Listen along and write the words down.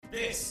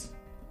This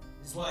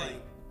is why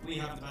we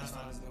have the best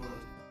fans in the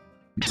world.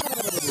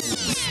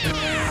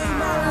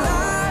 My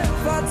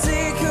life, I'll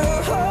take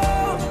her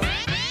home,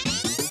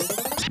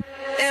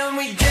 and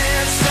we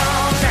dance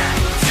all night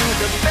to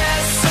the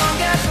best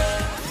song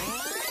ever.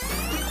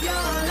 With your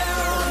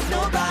love,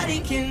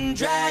 nobody can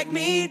drag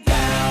me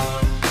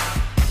down.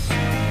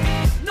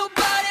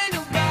 Nobody.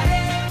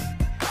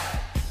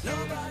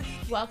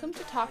 Welcome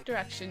to Talk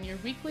Direction, your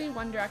weekly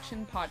One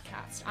Direction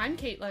podcast. I'm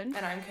Caitlin.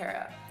 And I'm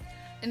Kara.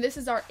 And this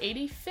is our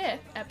 85th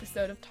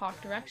episode of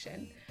Talk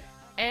Direction.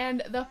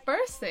 And the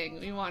first thing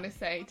we want to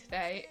say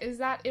today is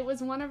that it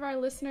was one of our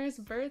listeners'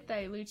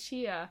 birthday,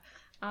 Lucia.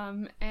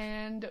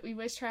 And we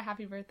wished her a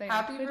happy birthday on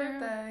Happy Twitter.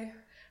 birthday.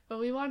 But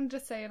we wanted to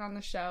say it on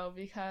the show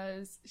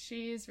because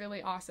she's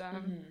really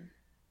awesome.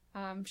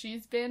 Mm-hmm.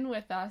 She's been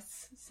with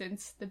us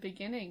since the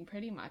beginning,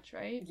 pretty much,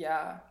 right?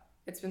 Yeah.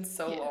 It's been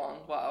so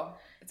long. Wow.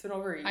 It's been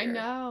over a year. I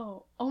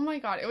know. Oh my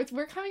god.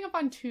 We're coming up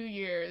on 2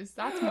 years.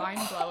 That's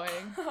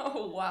mind-blowing.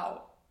 Oh,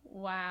 wow.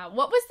 Wow.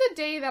 What was the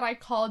day that I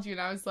called you and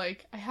I was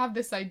like, I have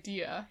this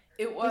idea?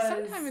 It was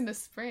sometime in the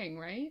spring,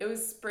 right? It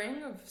was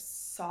spring of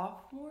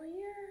sophomore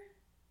year?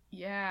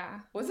 Yeah.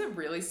 Was it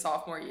really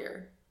sophomore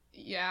year?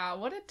 Yeah,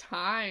 what a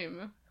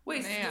time.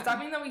 Wait, Man. so does that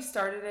mean that we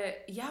started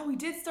it? Yeah, we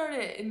did start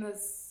it in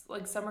this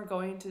summer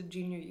going to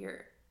junior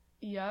year.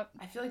 Yep.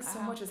 I feel like so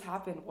Wow. much has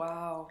happened.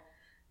 Wow.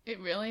 It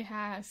really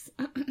has.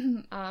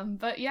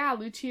 But yeah,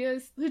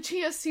 Lucia's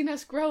seen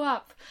us grow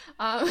up.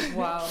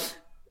 Wow.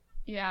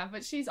 Yeah,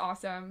 but she's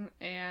awesome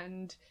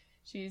and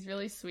she's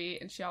really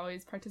sweet and she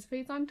always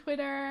participates on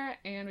Twitter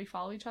and we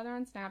follow each other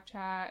on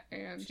Snapchat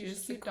and she's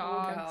just a cute cool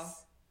dogs.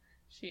 gal.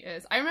 She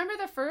is. I remember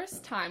the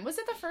first time. Was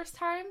it the first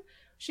time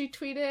she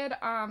tweeted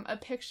a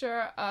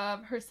picture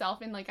of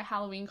herself in like a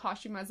Halloween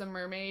costume as a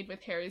mermaid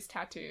with Harry's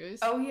tattoos?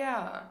 Oh,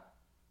 yeah.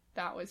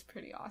 That was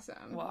pretty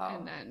awesome. Wow.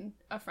 And then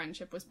a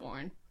friendship was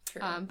born.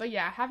 True. But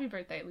yeah, happy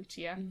birthday,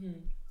 Lucia.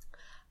 Mm-hmm.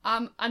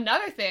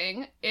 Another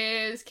thing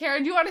is,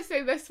 Karen, do you want to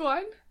say this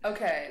one?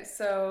 Okay,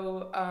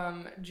 so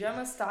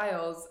Gemma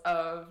Stiles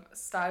of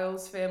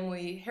Stiles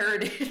Family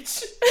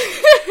Heritage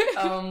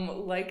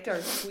liked our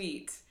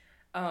tweet.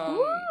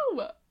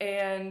 Woo!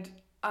 And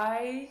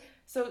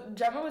so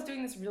Gemma was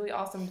doing this really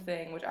awesome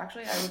thing, which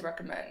actually I would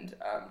recommend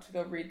to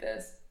go read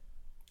this.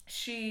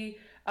 She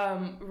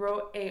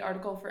wrote an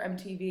article for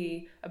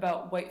MTV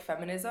about white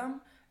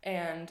feminism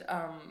and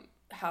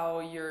how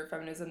your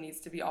feminism needs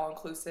to be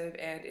all-inclusive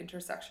and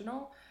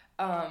intersectional.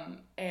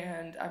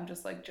 And I'm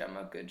just like,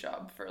 Gemma, good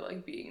job for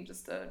like being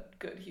just a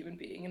good human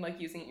being and like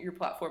using your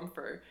platform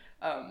for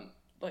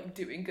like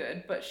doing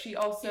good. But she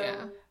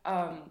also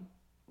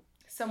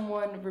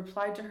someone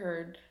replied to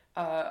her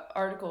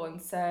article and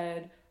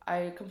said,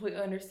 I completely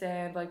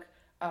understand like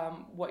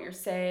what you're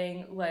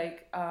saying,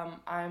 like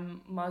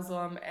I'm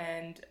Muslim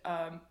and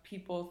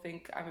people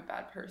think I'm a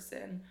bad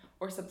person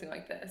or something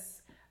like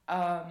this.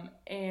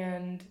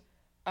 And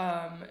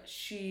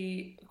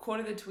she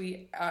quoted the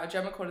tweet,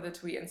 Gemma quoted the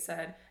tweet and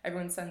said,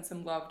 everyone send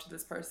some love to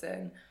this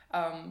person.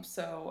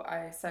 So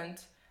I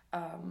sent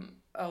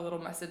a little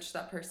message to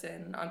that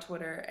person on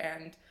Twitter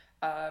and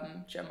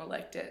Gemma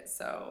liked it.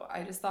 So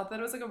I just thought that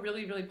it was like a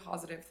really, really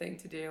positive thing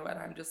to do. And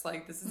I'm just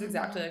like, this is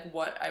exactly like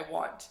what I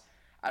want,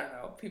 I don't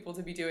know, people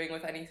to be doing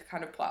with any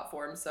kind of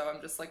platform. So I'm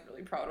just like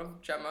really proud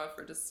of Gemma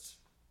for just,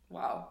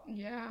 wow.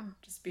 Yeah.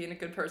 Just being a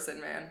good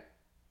person, man.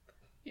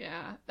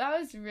 Yeah, that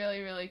was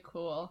really, really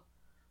cool.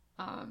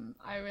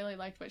 I really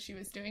liked what she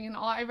was doing, and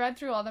I read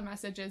through all the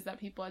messages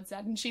that people had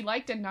said, and she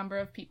liked a number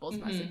of people's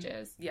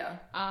messages. Yeah.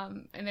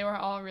 And they were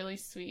all really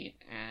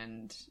sweet,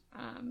 and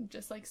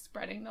just like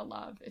spreading the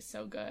love is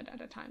so good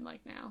at a time like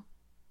now.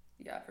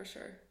 Yeah, for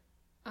sure.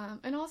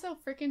 And also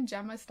freaking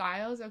Gemma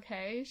Stiles,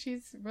 okay?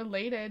 She's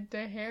related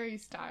to Harry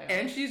Styles.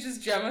 And she's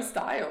just Gemma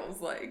Stiles,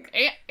 like.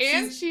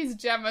 And she's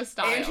Gemma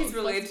Stiles. And she's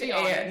related to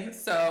Anne,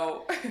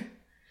 so.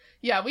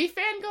 Yeah, we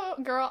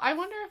fangirl. I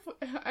wonder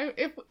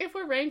if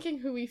we're ranking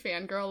who we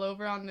fangirl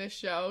over on this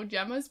show.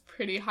 Gemma's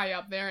pretty high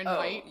up there and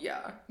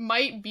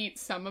might beat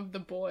some of the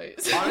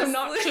boys. Honestly, I'm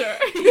not sure.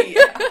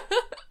 Yeah.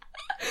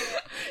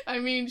 I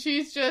mean,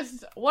 she's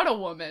just what a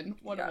woman.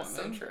 What a woman.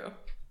 So true.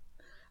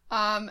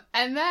 And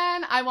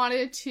then I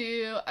wanted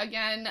to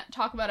again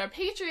talk about our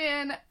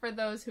Patreon. For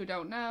those who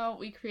don't know,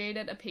 we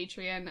created a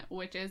Patreon,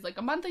 which is like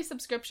a monthly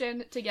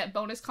subscription to get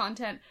bonus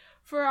content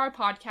for our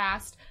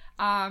podcast.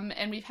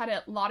 And we've had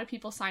a lot of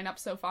people sign up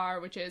so far,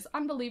 which is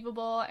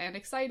unbelievable and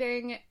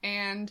exciting.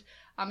 And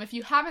if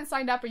you haven't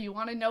signed up or you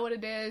want to know what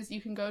it is,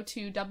 you can go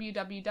to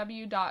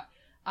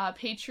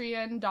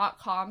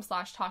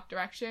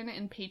patreon.com/talkdirection,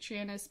 and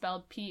Patreon is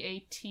spelled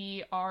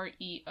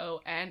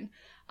Patreon.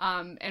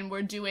 And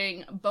we're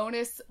doing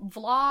bonus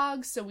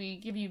vlogs, so we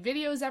give you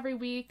videos every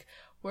week.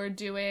 We're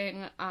doing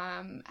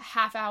you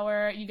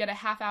get a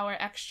half hour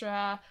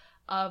extra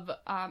of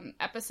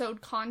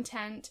episode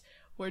content.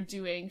 We're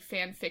doing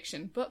fan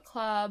fiction book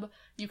club.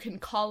 You can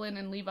call in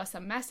and leave us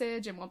a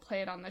message and we'll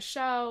play it on the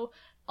show.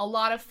 A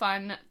lot of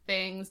fun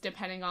things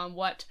depending on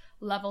what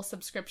level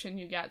subscription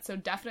you get. So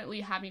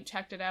definitely, having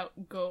checked it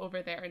out, go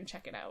over there and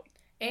check it out.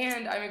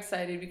 And I'm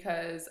excited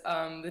because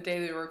the day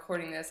that we're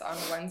recording this on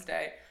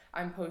Wednesday,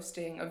 I'm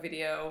posting a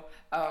video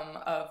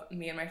of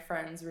me and my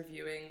friends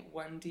reviewing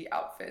 1D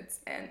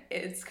outfits, and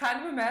it's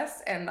kind of a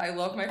mess, and I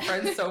love my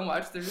friends so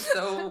much. They're just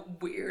so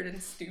weird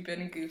and stupid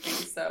and goofy,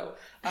 so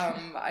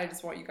I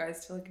just want you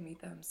guys to, like,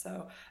 meet them.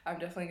 So I'm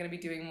definitely going to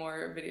be doing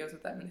more videos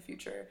with them in the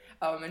future,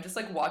 and just,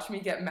 like, watch me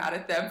get mad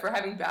at them for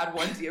having bad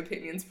 1D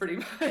opinions, pretty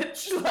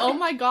much. Like, oh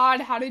my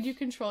god, how did you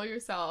control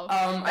yourself?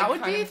 I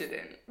kind of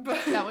didn't.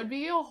 But that would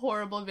be a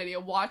horrible video.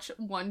 Watch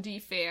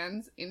 1D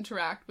fans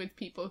interact with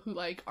people who,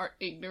 like, are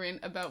ignorant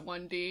about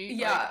 1D.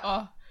 Yeah. Like,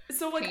 oh,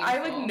 so, like, painful. I,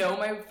 like, know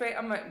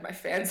my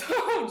fans,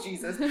 oh,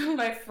 Jesus,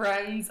 my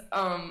friends'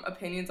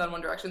 opinions on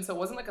One Direction, so it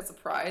wasn't, like, a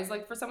surprise,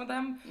 like, for some of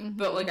them,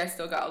 but, like, I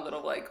still got a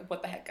little, like,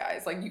 what the heck,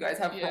 guys? Like, you guys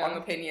have wrong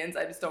opinions.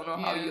 I just don't know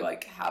how you,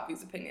 like, have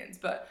these opinions,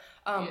 but,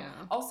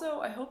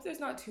 also, I hope there's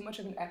not too much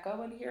of an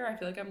echo in here. I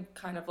feel like I'm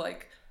kind of,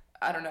 like,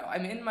 I don't know.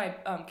 I'm in my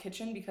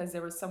kitchen because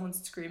there was someone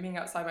screaming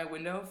outside my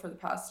window for the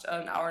past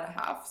an hour and a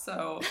half.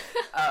 So,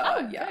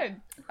 yeah, good.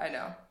 I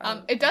know.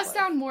 It does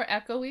sound more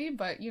echoey,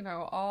 but, you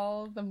know,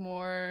 all the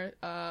more,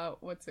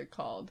 what's it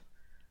called?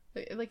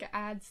 Like, it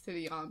adds to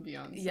the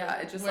ambiance.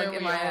 Yeah, it's just like,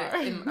 am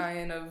I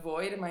in a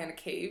void? Am I in a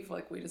cave?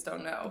 Like, we just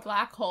don't know. A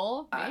black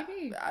hole?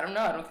 Maybe. I don't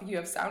know. I don't think you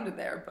have sounded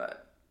there,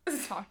 but...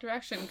 Talk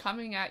Direction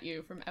coming at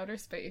you from outer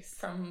space.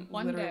 From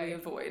one literally day. a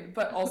void.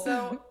 But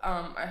also,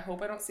 I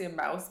hope I don't see a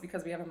mouse,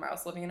 because we have a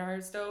mouse living in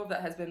our stove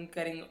that has been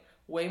getting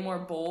way more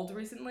bold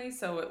recently,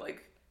 so it,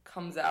 like,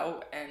 comes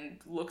out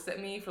and looks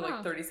at me for,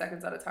 like, 30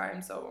 seconds at a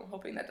time, so I'm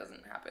hoping that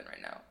doesn't happen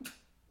right now.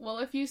 Well,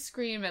 if you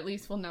scream, at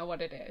least we'll know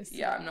what it is.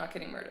 Yeah, I'm not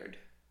getting murdered.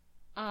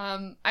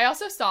 I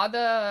also saw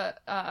the,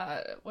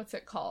 what's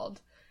it called?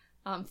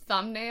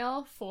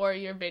 Thumbnail for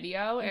your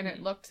video, and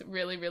it looked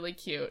really, really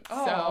cute.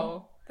 Oh.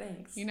 So...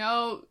 Thanks. You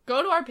know,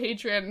 go to our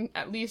Patreon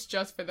at least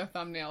just for the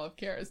thumbnail of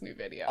Kara's new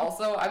video.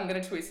 Also, I'm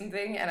going to tweet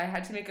something, and I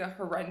had to make a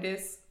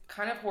horrendous,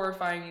 kind of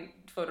horrifying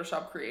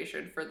Photoshop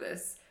creation for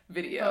this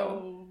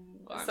video.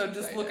 Oh, so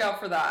just look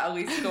out for that. At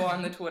least go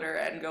on the Twitter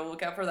and go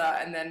look out for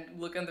that, and then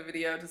look on the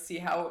video to see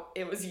how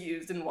it was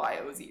used and why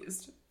it was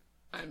used.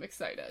 I'm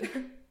excited.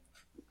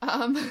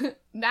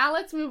 Now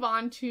let's move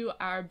on to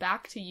our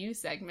Back to You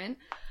segment.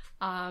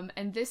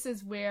 And this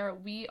is where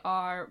we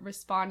are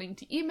responding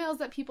to emails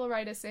that people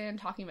write us in,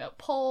 talking about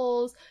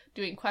polls,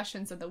 doing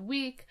questions of the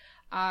week.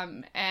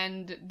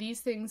 And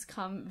these things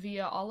come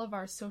via all of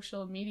our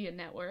social media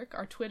network.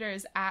 Our Twitter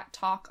is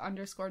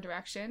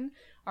 @talk_direction.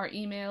 Our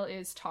email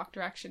is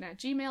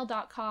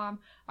talkdirection@gmail.com.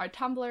 Our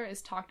Tumblr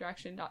is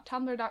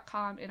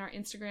talkdirection.tumblr.com. And our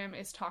Instagram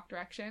is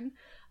talkdirection.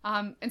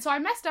 And so I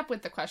messed up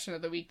with the question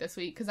of the week this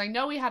week, because I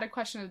know we had a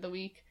question of the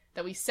week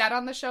that we said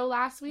on the show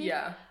last week.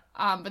 Yeah.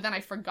 But then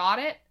I forgot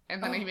it,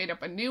 and then I made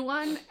up a new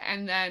one,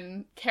 and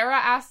then Kara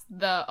asked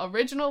the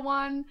original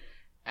one,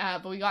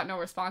 but we got no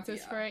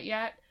responses for it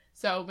yet.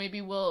 So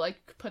maybe we'll,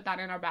 like, put that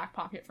in our back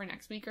pocket for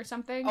next week or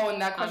something. Oh,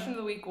 and that question of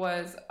the week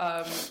was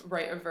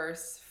write a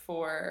verse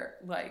for,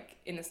 like,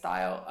 in the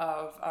style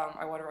of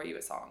I Want to Write You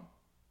a Song.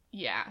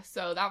 Yeah,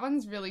 so that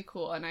one's really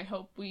cool, and I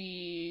hope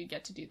we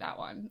get to do that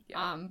one.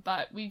 Yeah.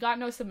 But we got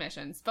no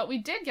submissions. But we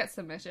did get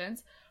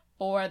submissions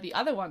for the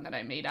other one that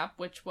I made up,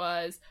 which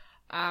was...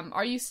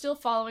 are you still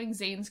following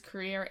Zayn's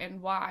career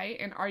and why?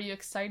 And are you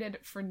excited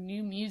for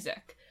new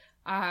music?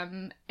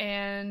 And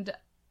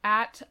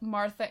at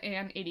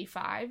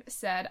MarthaAnn85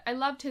 said, I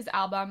loved his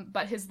album,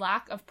 but his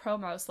lack of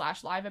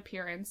promo/live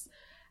appearance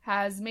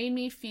has made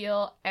me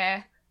feel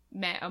meh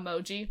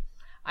emoji.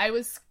 I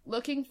was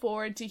looking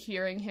forward to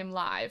hearing him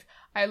live.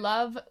 I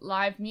love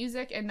live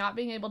music, and not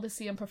being able to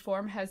see him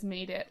perform has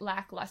made it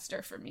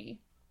lackluster for me.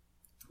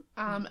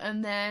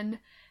 And then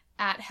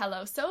at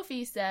Hello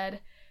Sophie said,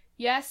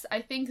 yes, I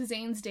think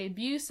Zayn's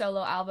debut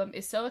solo album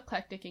is so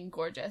eclectic and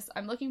gorgeous.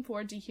 I'm looking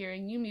forward to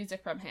hearing new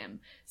music from him.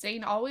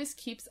 Zayn always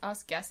keeps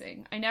us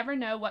guessing. I never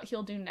know what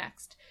he'll do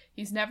next.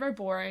 He's never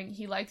boring.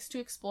 He likes to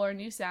explore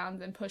new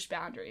sounds and push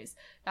boundaries.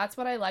 That's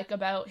what I like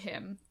about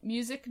him.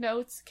 Music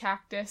notes,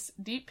 cactus,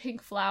 deep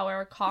pink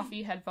flower,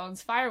 coffee,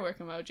 headphones, firework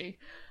emoji.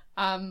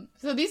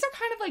 So these are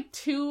kind of like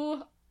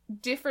two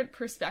different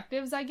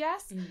perspectives, I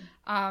guess.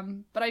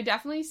 But I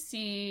definitely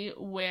see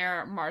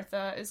where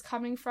Martha is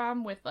coming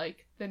from with,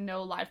 like, the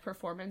no live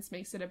performance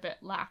makes it a bit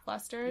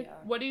lackluster. Yeah.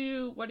 What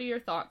are your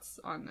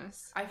thoughts on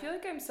this? I feel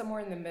like I'm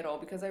somewhere in the middle,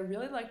 because I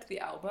really liked the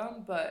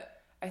album,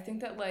 but I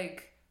think that,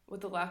 like,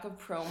 with the lack of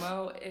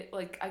promo, it,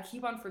 like, I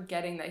keep on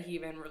forgetting that he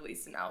even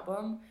released an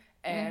album,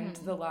 and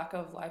the lack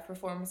of live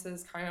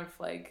performances kind of,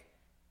 like,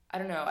 I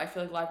don't know, I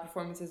feel like live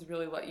performances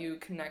really let you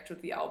connect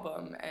with the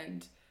album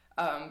and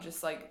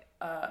just, like,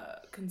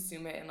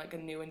 consume it in, like, a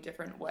new and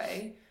different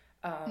way.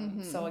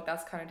 So, like,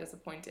 that's kind of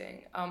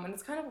disappointing. And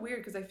it's kind of weird,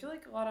 because I feel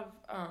like a lot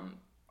of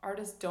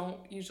artists don't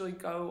usually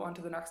go on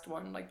to the next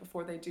one, like,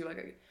 before they do,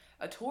 like,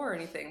 a tour or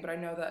anything. But I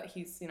know that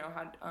he's, you know,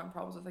 had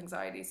problems with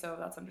anxiety, so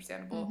that's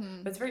understandable.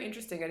 But it's very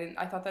interesting.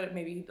 I thought that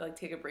maybe he'd, like,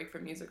 take a break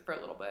from music for a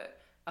little bit.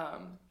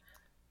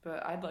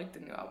 But I'd like the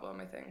new album,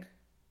 I think.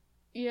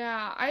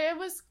 Yeah, I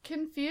was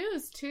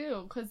confused,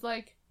 too, because,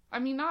 like, I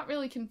mean, not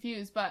really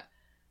confused, but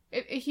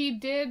he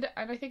did,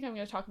 and I think I'm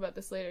going to talk about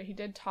this later, he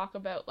did talk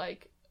about,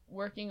 like,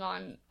 working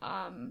on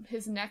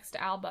his next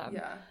album.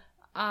 Yeah.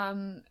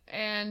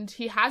 And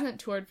he hasn't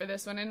toured for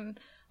this one, and,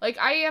 like,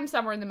 I am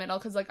somewhere in the middle,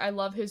 because, like, I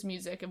love his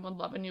music and would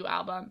love a new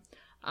album.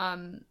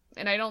 And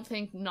I don't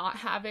think not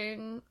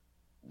having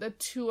the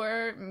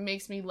tour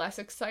makes me less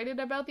excited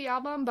about the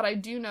album, but I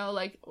do know,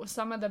 like,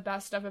 some of the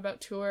best stuff about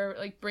tour,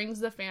 like,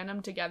 brings the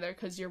fandom together,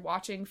 because you're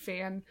watching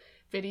fan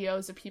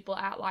videos of people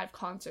at live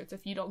concerts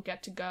if you don't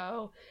get to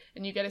go,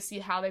 and you get to see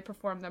how they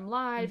perform them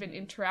live and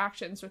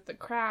interactions with the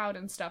crowd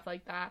and stuff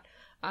like that.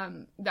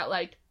 That,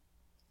 like,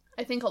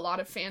 I think a lot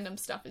of fandom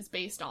stuff is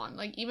based on.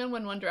 Like, even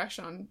when One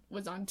Direction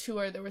was on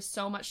tour, there was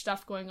so much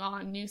stuff going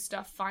on, new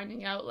stuff,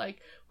 finding out, like,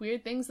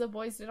 weird things the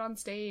boys did on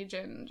stage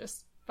and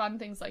just fun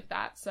things like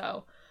that.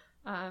 So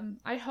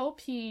I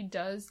hope he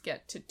does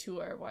get to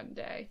tour one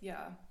day.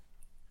 Yeah.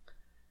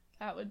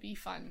 That would be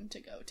fun to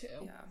go to.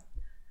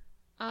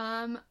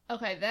 Yeah.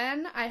 Okay,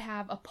 then I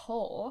have a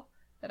poll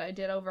that I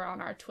did over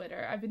on our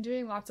Twitter. I've been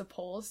doing lots of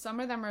polls. Some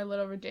of them are a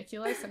little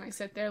ridiculous, and I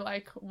sit there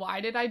like, why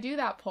did I do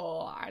that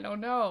poll? I don't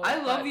know.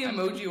 I love the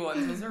emoji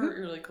ones. Those are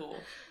really cool.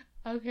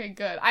 Okay,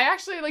 good. I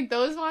actually like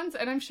those ones,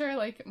 and I'm sure,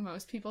 like,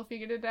 most people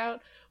figured it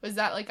out, was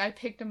that, like, I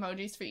picked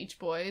emojis for each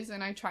boys,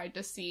 and I tried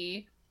to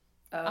see...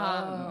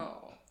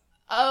 Oh,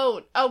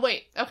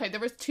 wait. Okay, there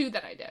was 2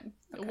 that I did.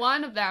 Okay.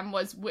 One of them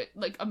was, with,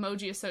 like,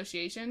 emoji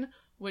association.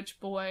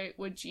 Which boy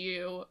would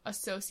you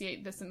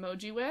associate this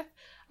emoji with?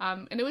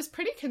 And it was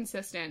pretty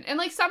consistent. And,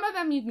 like, some of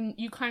them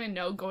you kind of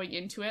know going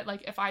into it.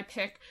 Like, if I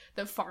pick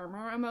the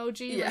farmer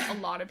emoji, like,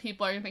 a lot of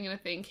people are going to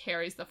think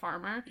Harry's the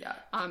farmer. Yeah.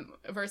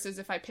 Versus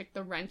if I pick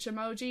the wrench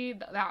emoji,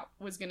 that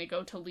was going to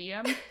go to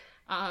Liam.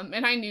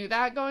 And I knew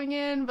that going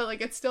in, but, like,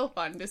 it's still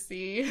fun to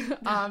see.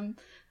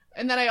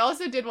 And then I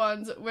also did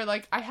ones where,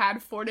 like, I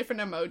had 4 different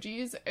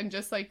emojis, and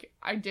just, like,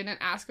 I didn't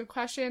ask a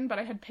question, but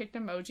I had picked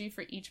emoji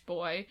for each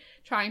boy,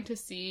 trying to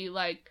see,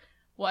 like,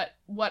 what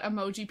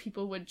emoji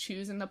people would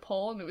choose in the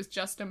poll, and it was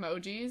just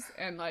emojis,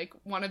 and, like,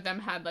 one of them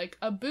had, like,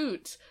 a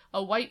boot,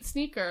 a white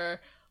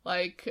sneaker,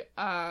 like,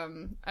 I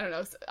don't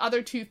know,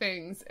 other 2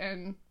 things,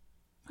 and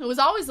it was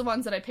always the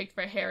ones that I picked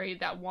for Harry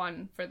that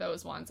won for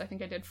those ones. I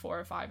think I did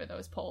 4 or 5 of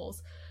those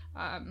polls.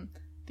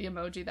 The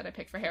emoji that I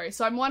picked for Harry.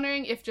 So I'm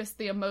wondering if just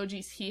the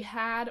emojis he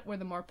had were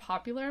the more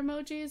popular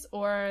emojis,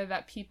 or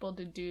that people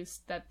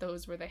deduced that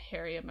those were the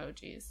Harry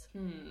emojis.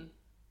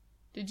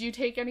 Did you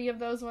take any of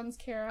those ones,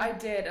 Kara? I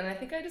did, and I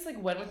think I just,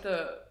 like, went with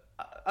the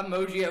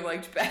emoji I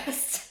liked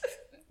best.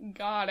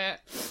 Got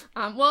it.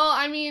 Well,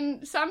 I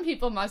mean, some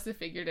people must have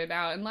figured it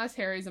out, unless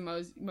Harry's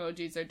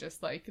emojis are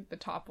just, like, the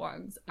top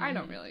ones. I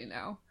don't really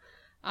know.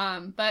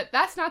 But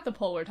that's not the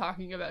poll we're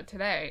talking about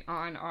today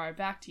on our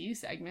Back to You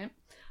segment.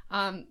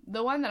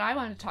 The one that I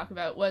wanted to talk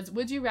about was,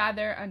 would you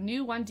rather a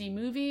new 1D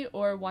movie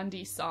or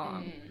 1D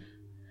song?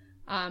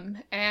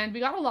 And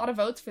we got a lot of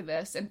votes for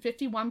this, and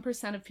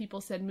 51% of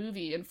people said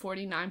movie and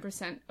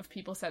 49% of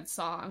people said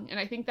song. And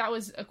I think that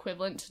was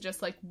equivalent to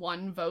just, like,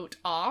 1 vote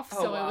off,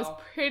 so wow. It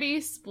was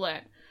pretty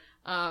split.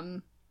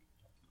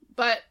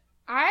 But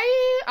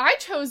I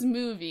chose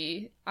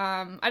movie.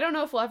 I don't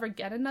know if we'll ever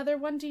get another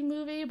 1D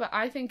movie, but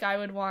I think I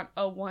would want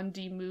a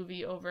 1D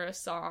movie over a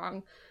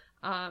song.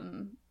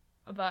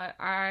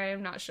 But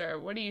I'm not sure.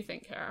 What do you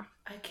think, Kara?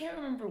 I can't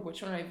remember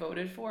which one I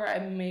voted for. I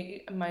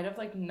might have,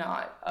 like,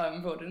 not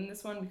voted in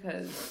this one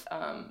because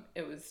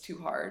it was too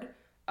hard.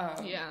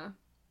 Yeah.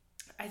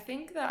 I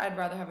think that I'd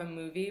rather have a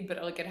movie,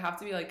 but, like, it'd have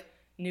to be, like,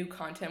 new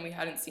content we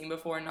hadn't seen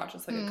before, and not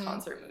just, like, a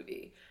concert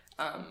movie.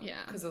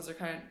 Yeah. Because those are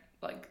kind of,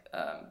 like,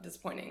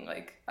 disappointing.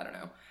 Like, I don't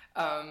know.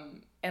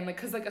 And, like,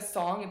 because, like, a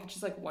song, if it's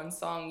just, like, one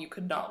song, you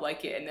could not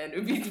like it, and then it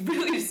would be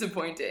really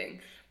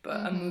disappointing.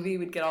 But a movie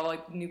would get all,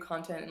 like, new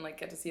content and, like,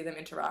 get to see them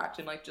interact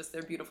and, like, just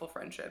their beautiful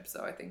friendship.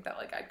 So I think that,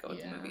 like, I'd go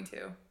with the movie,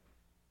 too.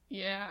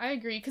 Yeah, I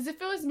agree. Because if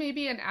it was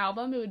maybe an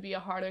album, it would be a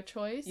harder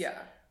choice. Yeah.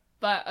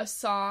 But a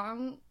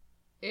song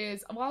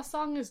is... Well, a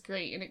song is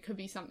great, and it could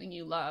be something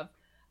you love.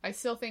 I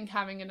still think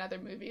having another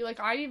movie... Like,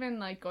 I even,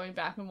 like, going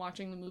back and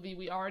watching the movie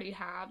we already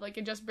have. Like,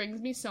 it just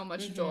brings me so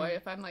much joy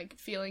if I'm, like,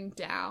 feeling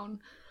down.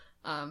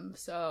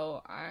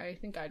 So I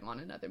think I'd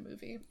want another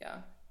movie. Yeah.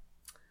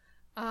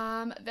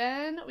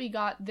 Then we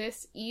got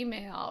this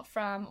email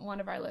from one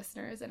of our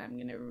listeners, and I'm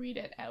going to read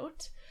it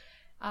out.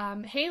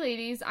 Hey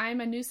ladies, I'm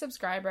a new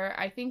subscriber.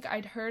 I think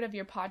I'd heard of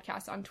your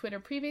podcast on Twitter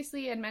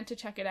previously and meant to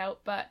check it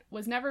out, but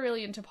was never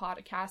really into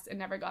podcasts and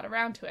never got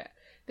around to it.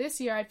 This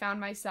year I found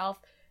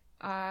myself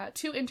 2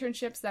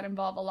 internships that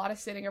involve a lot of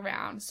sitting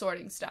around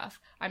sorting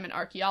stuff. I'm an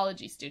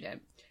archaeology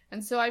student.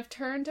 And so I've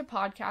turned to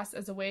podcasts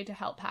as a way to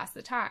help pass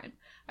the time.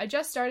 I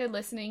just started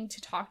listening to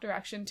Talk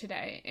Direction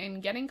today,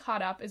 and getting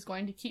caught up is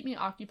going to keep me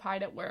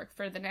occupied at work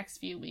for the next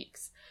few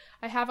weeks.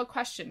 I have a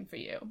question for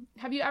you.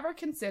 Have you ever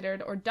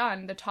considered or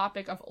done the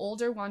topic of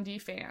older 1D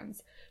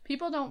fans?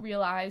 People don't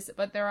realize,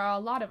 but there are a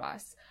lot of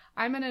us.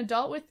 I'm an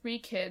adult with 3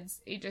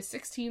 kids, ages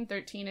 16,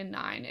 13, and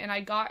 9, and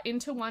I got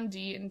into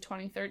 1D in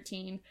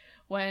 2013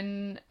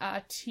 when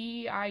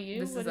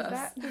TIU, This Is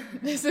Us.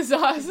 This Is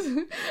Us.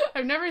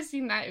 I've never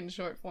seen that in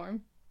short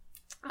form.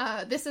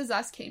 This Is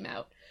Us came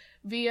out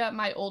via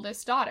my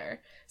oldest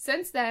daughter.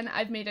 Since then,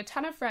 I've made a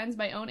ton of friends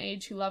my own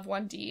age who love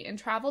 1D and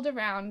traveled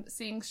around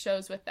seeing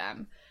shows with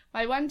them.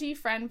 My 1D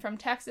friend from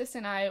Texas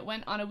and I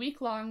went on a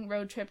week-long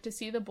road trip to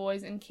see the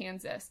boys in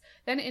Kansas,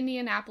 then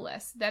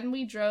Indianapolis. Then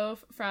we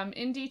drove from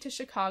Indy to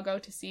Chicago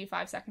to see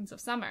 5 Seconds of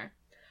Summer.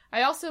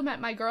 I also met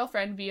my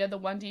girlfriend via the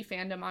 1D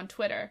fandom on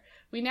Twitter.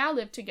 We now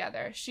live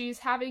together. She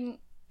having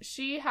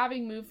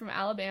moved from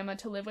Alabama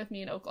to live with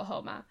me in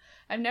Oklahoma.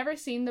 I've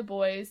seen the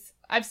boys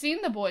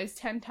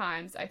 10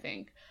 times, I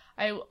think.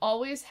 I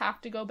always have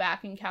to go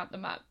back and count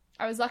them up.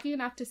 I was lucky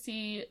enough to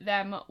see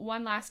them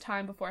one last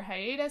time before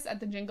hiatus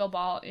at the Jingle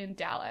Ball in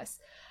Dallas.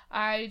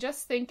 I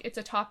just think it's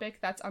a topic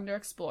that's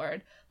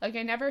underexplored. Like,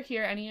 I never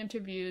hear any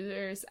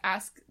interviewers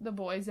ask the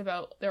boys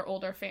about their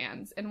older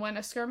fans. And when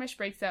a skirmish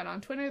breaks out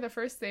on Twitter, the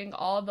first thing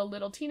all the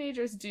little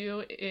teenagers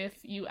do if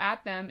you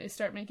at them is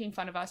start making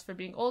fun of us for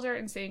being older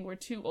and saying we're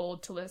too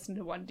old to listen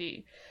to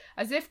 1D.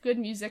 As if good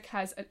music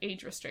has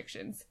age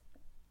restrictions.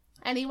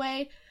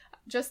 Anyway,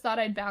 just thought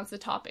I'd bounce the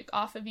topic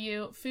off of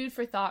you. Food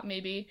for thought,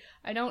 maybe.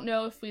 I don't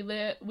know if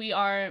we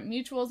are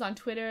mutuals on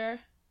Twitter,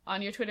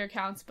 on your Twitter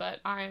accounts, but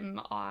I'm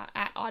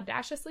at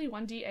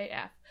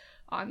audaciously1DAF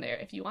on there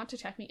if you want to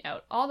check me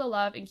out. All the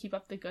love and keep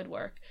up the good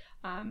work.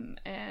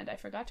 And I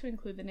forgot to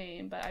include the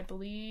name, but I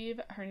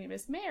believe her name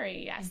is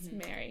Mary. Yes,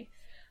 Mary.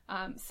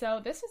 So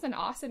this is an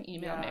awesome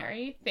email,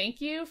 Mary. Thank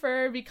you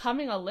for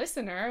becoming a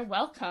listener.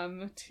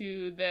 Welcome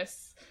to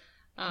this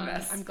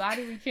mess. I'm glad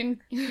we can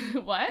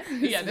what?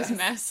 This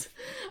mess.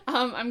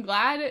 I'm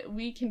glad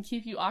we can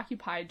keep you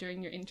occupied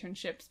during your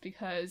internships,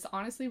 because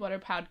honestly, what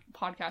are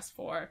podcasts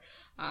for?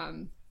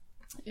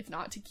 If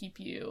not to keep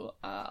you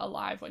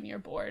alive when you're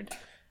bored.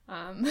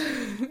 But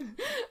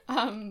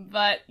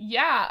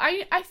yeah,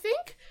 I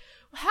think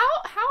how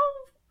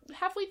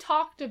have we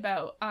talked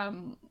about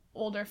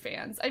older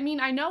fans? I mean,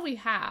 I know we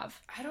have.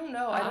 I don't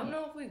know. I don't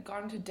know if we've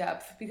gone into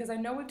depth, because I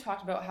know we've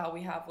talked about how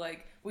we have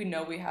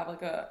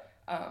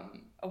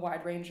a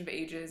wide range of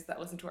ages that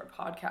listen to our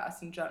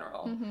podcast in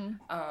general.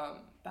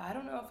 But I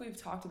don't know if we've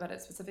talked about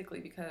it specifically,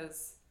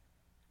 because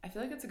I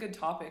feel like it's a good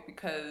topic,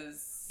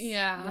 because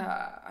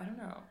I don't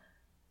know.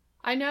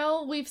 I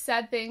know we've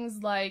said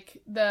things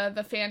like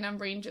the fandom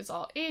ranges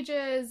all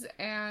ages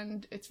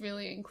and it's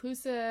really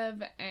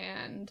inclusive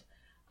and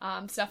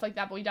stuff like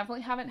that, but we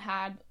definitely haven't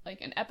had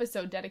like an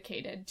episode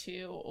dedicated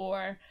to,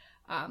 or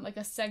like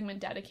a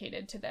segment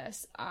dedicated to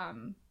this.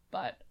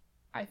 But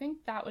I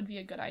think that would be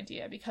a good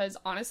idea, because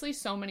honestly,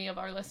 so many of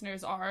our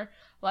listeners are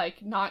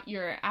like not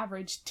your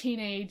average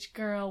teenage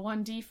girl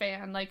 1D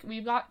fan. Like,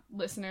 we've got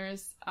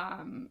listeners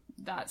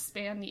that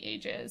span the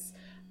ages,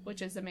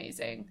 which is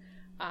amazing.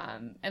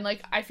 And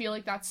like, I feel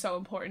like that's so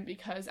important,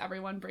 because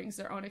everyone brings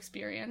their own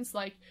experience.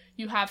 Like,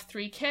 you have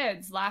 3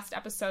 kids. Last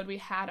episode we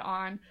had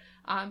on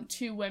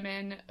 2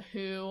 women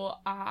who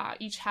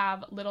each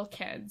have little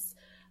kids.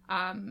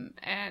 And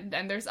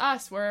then there's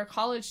us, we're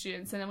college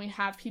students, and then we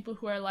have people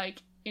who are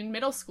like in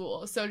middle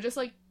school. So just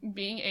like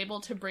being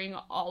able to bring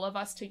all of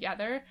us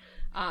together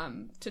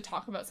to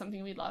talk about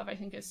something we love, I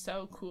think is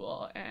so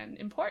cool and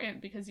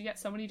important, because you get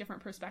so many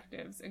different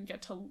perspectives and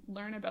get to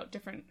learn about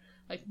different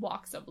like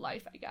walks of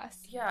life, I guess.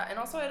 Yeah, and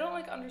also I don't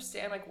like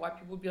understand like why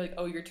people would be like,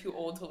 oh, you're too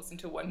old to listen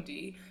to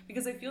 1D,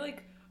 because I feel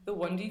like the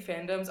 1D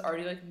fandom's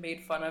already like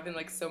made fun of in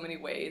like so many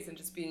ways, and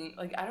just being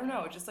like, I don't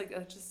know, just like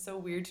it's just so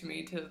weird to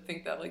me to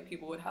think that like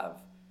people would have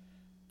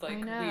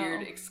like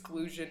weird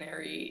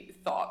exclusionary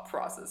thought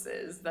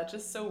processes. That's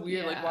just so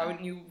weird. Like, why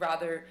wouldn't you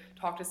rather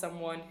talk to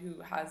someone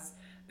who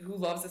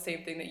loves the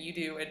same thing that you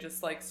do, and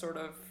just like sort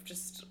of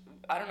just,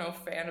 I don't know,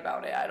 fan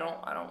about it? I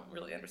don't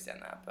really understand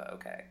that, but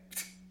okay.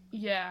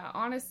 Yeah,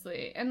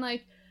 honestly. And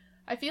like,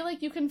 I feel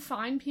like you can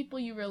find people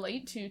you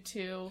relate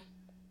to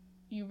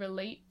I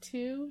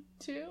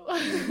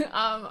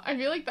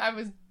feel like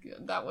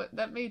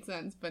that made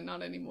sense, but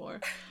not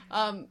anymore.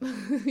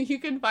 You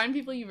can find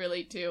people you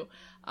relate to,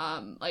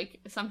 like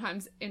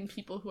sometimes in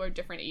people who are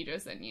different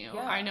ages than you.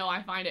 Yeah. I know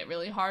I find it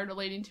really hard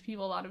relating to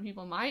a lot of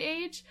people my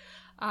age.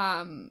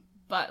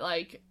 But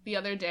like the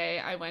other day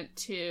I went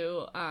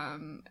to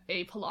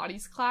a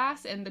Pilates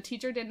class, and the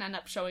teacher didn't end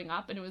up showing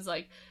up, and it was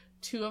like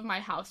 2 of my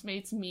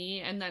housemates,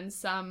 me, and then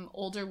some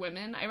older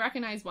women. I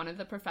recognized one of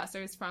the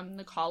professors from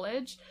the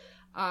college.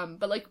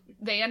 But like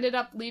they ended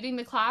up leading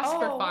the class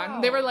for fun. Wow.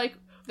 They were like,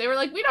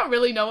 we don't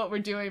really know what we're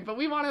doing, but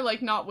we want to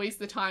like not waste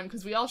the time,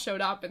 because we all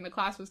showed up and the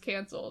class was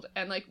canceled,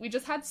 and like we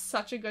just had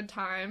such a good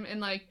time.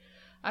 And like,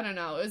 I don't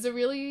know, it was a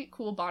really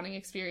cool bonding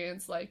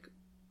experience, like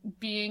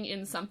being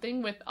in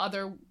something with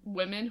other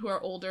women who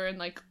are older and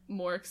like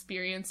more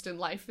experienced in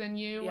life than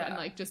you, and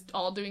like just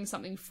all doing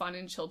something fun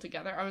and chill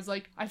together. I was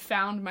like, I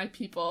found my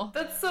people.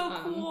 That's so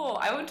cool.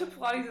 I went to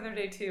Pilates the other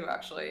day too,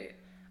 actually.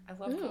 I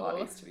love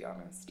Pilates, to be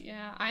honest.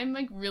 Yeah, I'm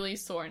like really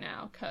sore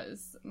now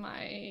because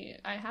I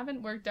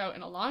haven't worked out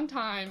in a long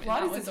time. Pilates and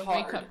that was is a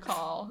hard. wake-up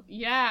call.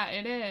 Yeah,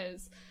 it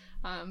is.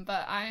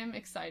 But I'm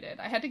excited.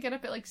 I had to get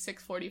up at like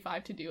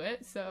 6:45 to do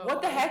it. So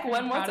what the heck?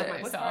 When was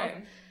it? What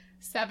time?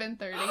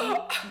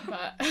 7:30,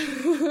 but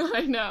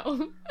I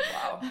know.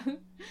 Wow.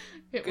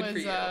 It Good was for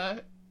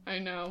you. I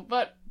know,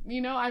 but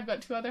you know, I've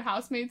got 2 other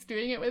housemates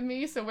doing it with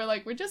me, so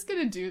we're just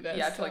gonna do this.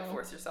 Yeah, to so. like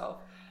force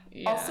yourself.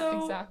 Yeah,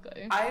 Also,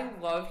 exactly. I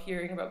love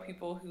hearing about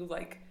people who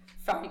like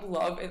found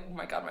love in, oh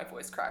my god, my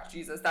voice cracked,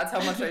 Jesus, that's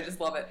how much I just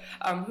love it.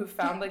 Who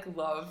found like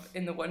love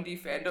in the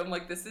 1D fandom.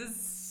 Like, this is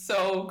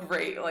so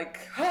great. Like,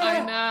 I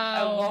know.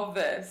 I love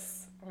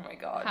this. Oh my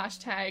god.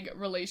 Hashtag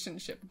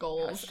relationship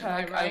goals.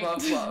 Hashtag am I right?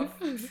 love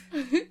love.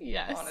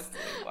 Yes. Honestly,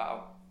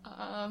 wow.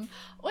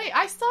 Wait,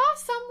 I saw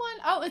someone.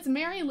 Oh, it's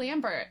Mary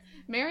Lambert.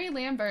 Mary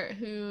Lambert,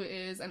 who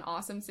is an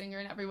awesome singer,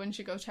 and everyone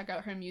should go check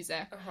out her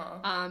music.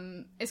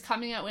 Is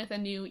coming out with a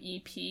new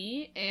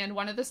EP, and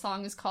one of the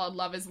songs is called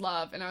 "Love Is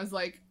Love," and I was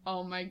like,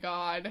 oh my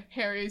god,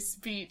 Harry's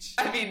speech.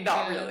 I mean,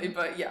 not really,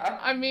 but yeah.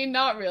 I mean,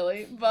 not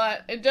really,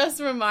 but it just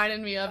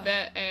reminded me of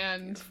it,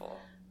 and Beautiful.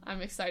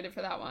 I'm excited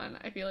for that one.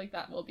 I feel like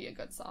that will be a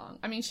good song.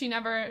 I mean, she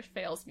never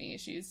fails me.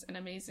 She's an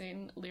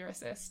amazing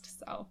lyricist,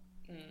 so.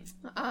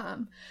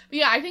 But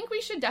yeah, I think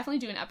we should definitely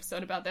do an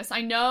episode about this.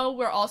 I know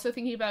we're also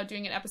thinking about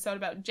doing an episode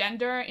about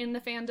gender in the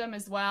fandom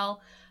as well.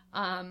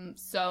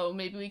 So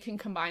maybe we can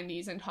combine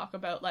these and talk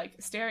about like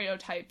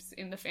stereotypes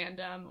in the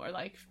fandom, or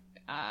like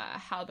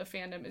how the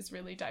fandom is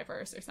really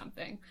diverse or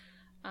something.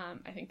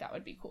 I think that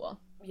would be cool.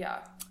 Yeah,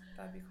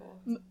 that'd be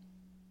cool.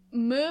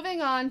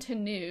 Moving on to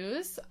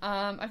news,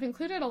 I've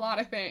included a lot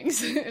of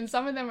things, and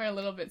some of them are a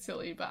little bit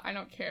silly, but I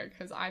don't care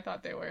because I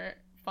thought they were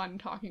fun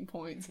talking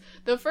points.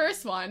 The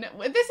first one,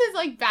 this is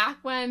like back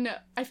when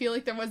I feel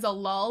like there was a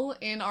lull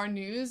in our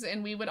news,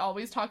 and we would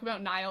always talk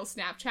about Niall's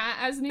Snapchat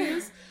as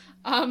news.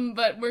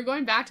 But we're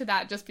going back to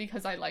that just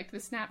because I like the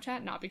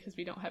Snapchat, not because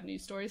we don't have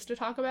news stories to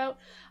talk about.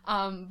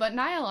 But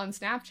Niall on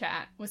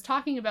Snapchat was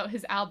talking about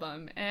his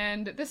album,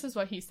 and this is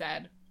what he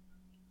said.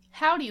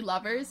 Howdy,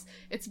 lovers.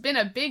 It's been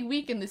a big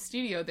week in the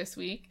studio this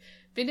week.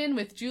 Been in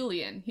with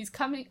Julian. He's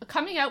coming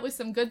out with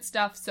some good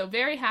stuff, so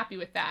very happy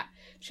with that.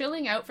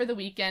 Chilling out for the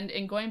weekend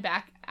and going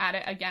back at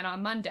it again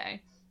on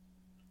Monday.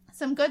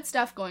 Some good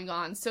stuff going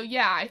on. So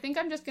yeah, I think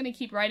I'm just going to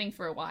keep writing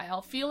for a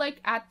while. Feel like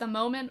at the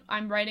moment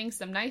I'm writing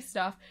some nice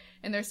stuff,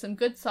 and there's some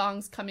good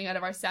songs coming out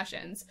of our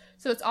sessions.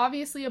 So it's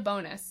obviously a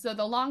bonus. So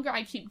the longer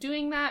I keep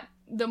doing that,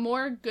 the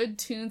more good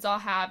tunes I'll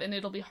have, and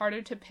it'll be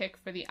harder to pick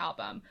for the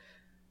album.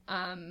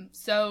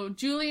 So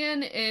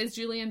Julian is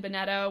Julian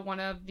Bonetto,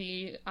 one of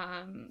the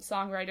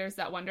songwriters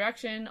that One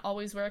Direction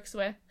always works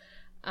with.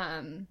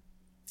 And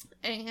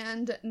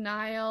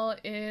Niall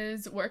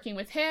is working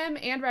with him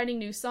and writing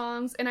new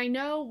songs. And I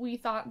know we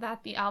thought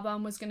that the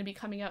album was going to be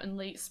coming out in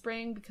late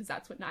spring because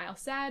that's what Niall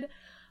said.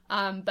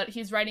 But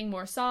he's writing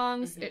more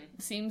songs. Mm-hmm. It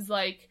seems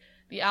like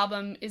the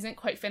album isn't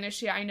quite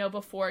finished yet. I know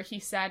before he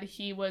said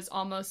he was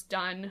almost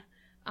done,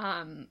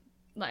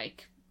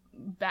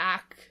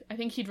 back, I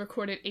think he'd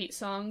recorded 8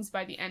 songs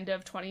by the end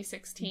of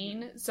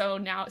 2016. Mm-hmm. So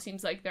now it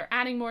seems like they're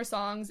adding more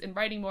songs and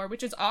writing more,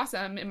 which is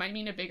awesome. It might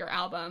mean a bigger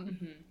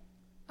album.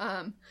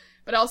 Mm-hmm.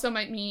 But also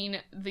might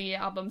mean the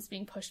album's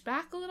being pushed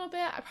back a little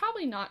bit.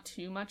 Probably not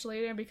too much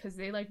later because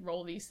they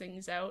roll these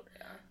things out.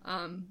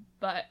 Yeah.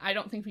 But I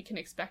don't think we can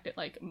expect it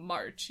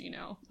March,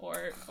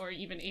 or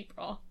even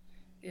April.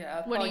 Yeah,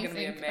 what probably do you gonna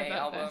think be a May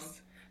about album.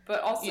 this?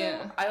 But also,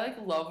 yeah. I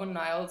love when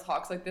Niall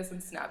talks like this in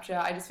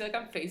Snapchat. I just feel like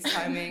I'm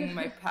FaceTiming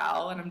my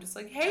pal, and I'm just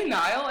like, "Hey,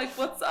 Niall,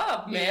 what's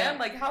up, man?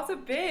 Yeah. How's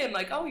it been?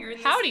 Oh, you're in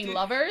the howdy,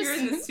 lovers. You're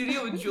in the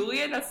studio with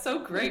Julian. That's so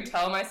great.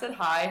 Tell him I said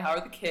hi. How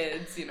are the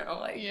kids?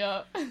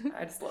 Yeah.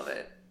 I just love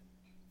it.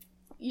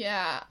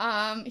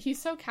 Yeah. He's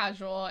so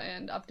casual,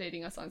 and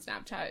updating us on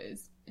Snapchat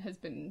has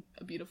been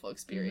a beautiful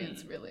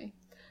experience, really.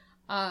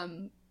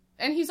 And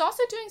he's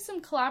also doing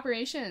some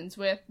collaborations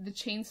with the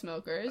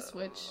Chainsmokers,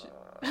 which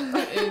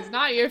is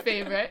not your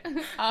favorite.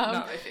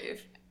 Not my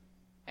fave.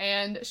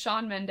 And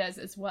Shawn Mendes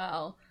as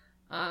well.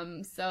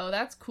 So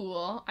that's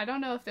cool. I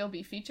don't know if they'll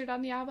be featured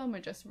on the album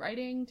or just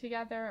writing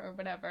together or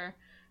whatever.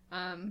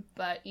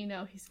 But,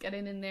 he's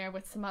getting in there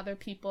with some other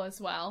people as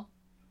well.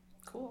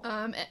 Cool.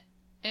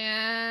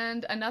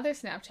 And another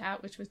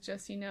Snapchat, which was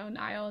just,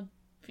 Niall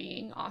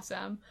being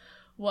awesome,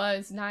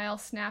 was Niall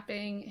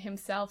snapping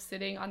himself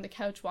sitting on the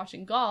couch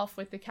watching golf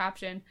with the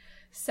caption,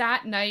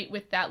 "Sat night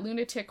with that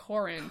lunatic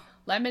Horan,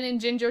 lemon and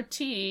ginger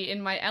tea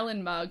in my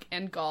Ellen mug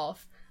and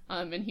golf."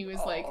 And he was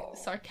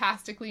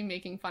sarcastically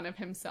making fun of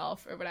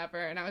himself or whatever.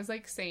 And I was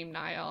like, same,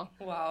 Niall.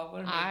 Wow,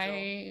 what an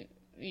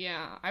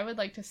angel. I would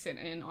like to sit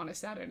in on a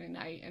Saturday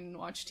night and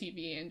watch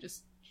TV and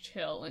just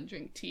chill and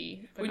drink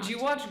tea. Would you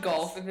watch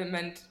golf if it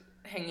meant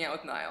hanging out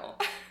with Niall?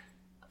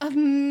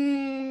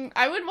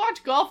 I would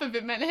watch golf if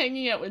it meant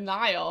hanging out with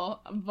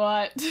Niall,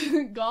 but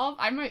golf,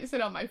 I might sit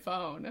on my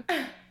phone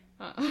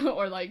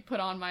or put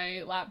on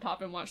my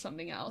laptop and watch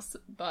something else.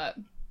 But,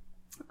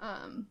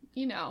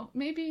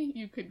 maybe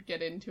you could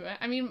get into it.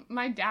 I mean,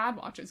 my dad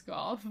watches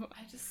golf.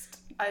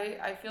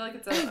 I feel like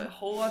it's a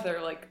whole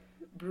other,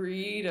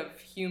 breed of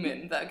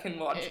human that can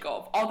watch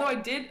golf.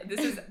 Although this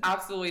is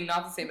absolutely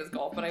not the same as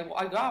golf, but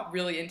I got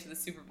really into the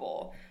Super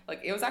Bowl.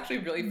 It was actually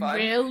really fun.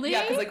 Really?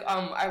 Yeah, because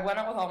I went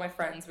out with all my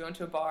friends. We went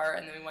to a bar,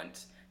 and then we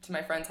went to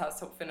my friend's house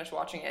to finish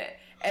watching it.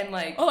 And,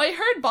 like... Oh, I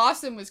heard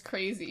Boston was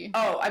crazy.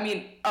 Oh, I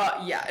mean,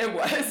 yeah, it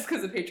was,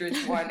 because the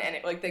Patriots won, and,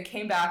 they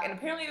came back, and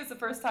apparently it was the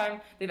first time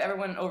they've ever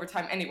won in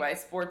overtime anyway.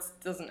 Sports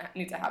doesn't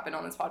need to happen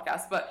on this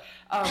podcast, but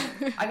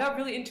I got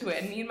really into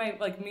it, and me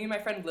and my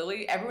friend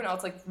Lily, everyone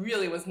else,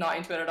 really was not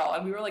into it at all,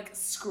 and we were,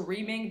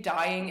 screaming,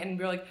 dying, and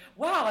we were like,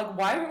 wow,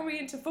 why weren't we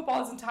into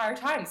football this entire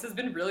time? This has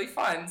been really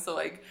fun. So,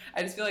 I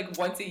just feel like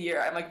once a year,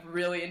 I'm,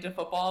 really into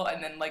football,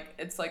 and then,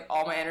 it's,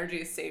 all my energy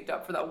is saved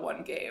up for that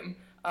one game.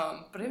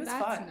 But it was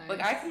fun. Nice.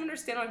 I can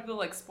understand why people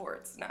like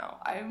sports now.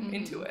 I'm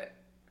into it.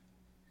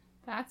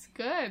 That's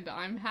good.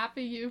 I'm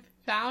happy you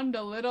found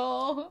a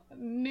little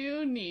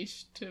new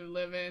niche to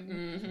live in.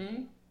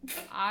 Mm-hmm.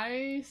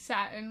 I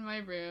sat in my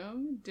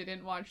room,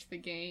 didn't watch the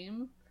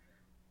game.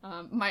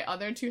 My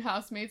other two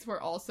housemates were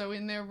also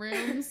in their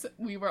rooms.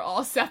 We were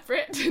all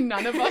separate,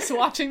 none of us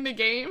watching the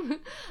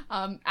game.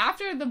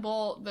 After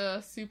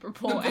the Super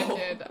Bowl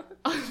ended,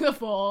 the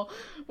bowl,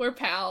 we're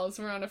pals.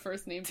 We're on a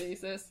first name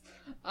basis.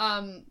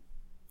 I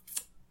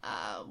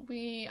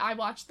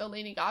watched the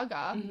Lady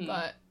Gaga,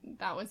 but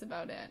that was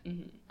about it.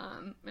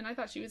 And I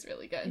thought she was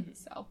really good.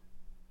 So.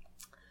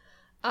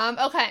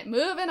 Okay,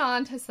 moving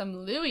on to some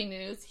Louis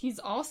news. He's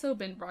also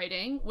been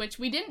writing, which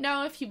we didn't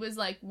know if he was,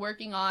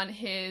 working on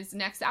his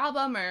next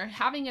album or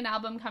having an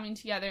album coming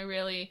together,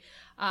 really.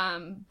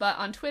 But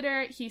on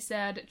Twitter, he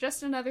said,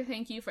 "Just another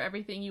thank you for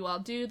everything you all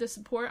do. The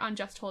support on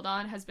Just Hold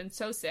On has been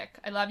so sick.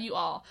 I love you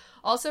all.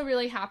 Also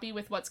really happy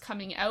with what's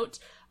coming out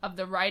of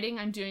the writing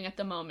I'm doing at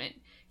the moment.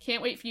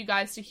 Can't wait for you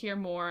guys to hear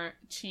more.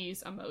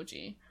 Cheese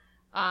emoji."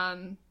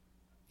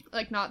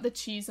 Not the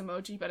cheese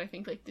emoji, but I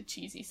think, the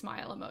cheesy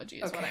smile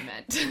emoji is what I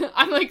meant.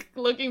 I'm,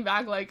 looking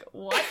back, what?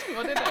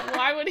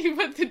 Why would he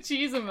put the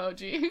cheese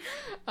emoji?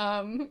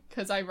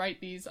 Because I write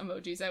these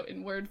emojis out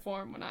in Word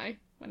form when I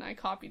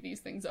copy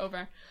these things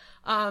over.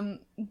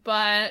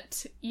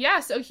 But, yeah,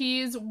 so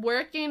he's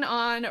working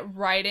on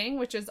writing,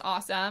 which is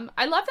awesome.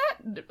 I love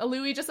that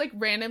Louis just,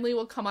 randomly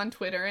will come on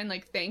Twitter and,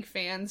 thank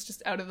fans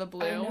just out of the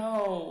blue. I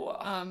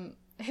know.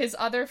 His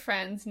other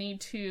friends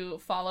need to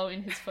follow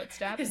in his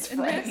footsteps. His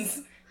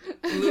friends.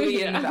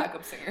 Louis and the Yeah.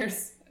 backup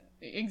singers.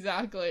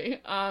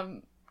 Exactly.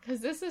 Because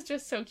this is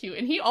just so cute.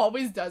 And he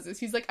always does this.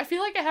 He's like, I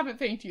feel like I haven't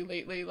thanked you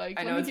lately.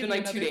 I know, it's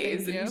been 2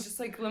 days. And he's just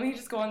let me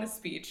just go on this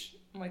speech.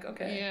 I'm like,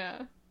 okay.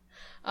 Yeah.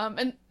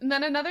 And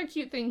then another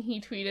cute thing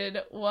he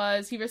tweeted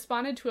was he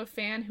responded to a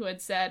fan who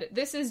had said,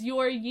 "This is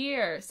your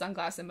year,"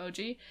 sunglass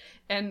emoji.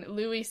 And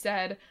Louis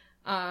said,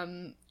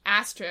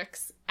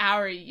 asterisk,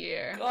 our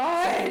year.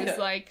 God. So he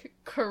was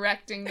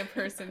correcting the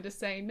person to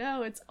say,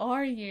 no, it's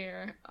our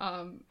year.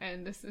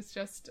 And this is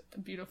just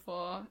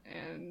beautiful.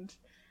 And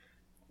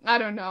I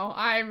don't know.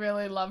 I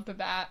really loved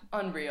that.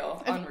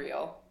 Unreal.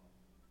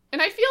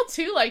 And I feel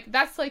too,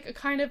 that's a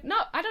kind of,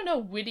 not, I don't know,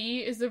 witty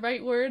is the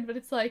right word, but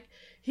it's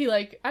he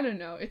I don't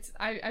know. It's,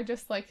 I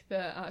just like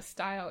the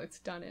style it's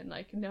done in,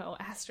 no,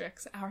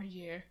 asterisk, our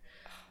year.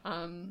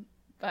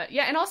 But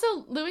yeah, and also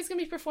Louis is going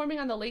to be performing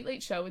on The Late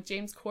Late Show with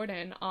James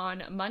Corden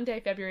on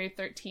Monday, February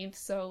 13th,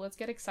 so let's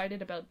get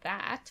excited about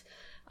that.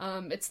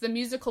 It's the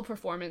musical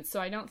performance, so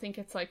I don't think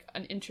it's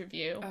an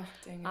interview. Oh,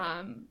 dang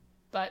it.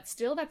 But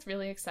still, that's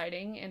really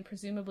exciting, and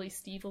presumably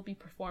Steve will be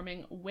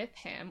performing with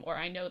him, or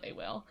I know they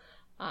will.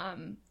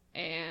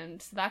 And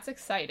that's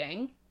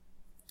exciting.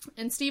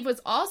 And Steve was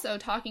also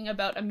talking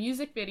about a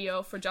music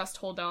video for Just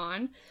Hold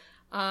On.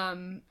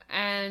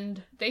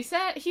 And he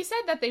said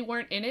that they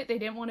weren't in it. They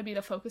didn't want to be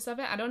the focus of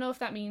it. I don't know if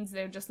that means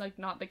they're just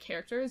not the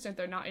characters or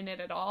they're not in it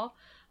at all.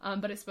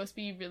 But it's supposed to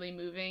be really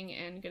moving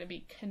and going to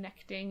be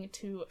connecting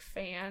to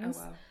fans.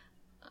 Oh,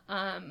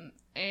 wow.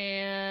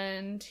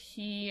 And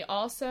he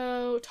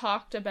also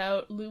talked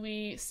about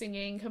Louis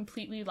singing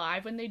completely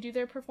live when they do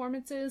their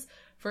performances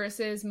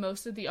versus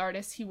most of the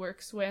artists he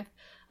works with,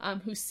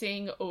 who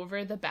sing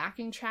over the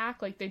backing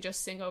track. They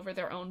just sing over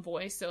their own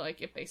voice. So,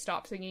 if they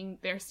stop singing,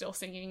 they're still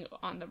singing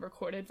on the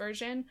recorded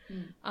version.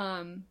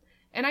 And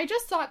I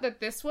just thought that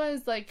this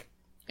was,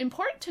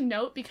 important to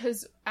note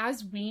because,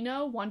 as we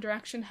know, One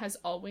Direction has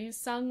always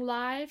sung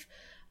live.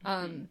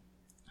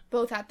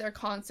 Both at their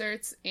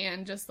concerts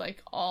and just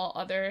all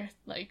other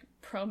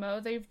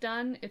promo they've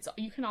done.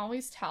 You can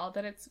always tell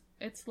that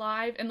it's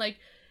live, and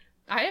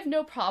I have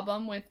no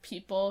problem with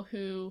people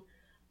who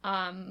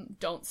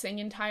don't sing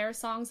entire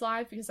songs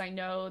live because I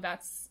know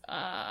that's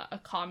a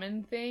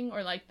common thing,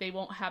 or they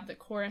won't have the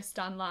chorus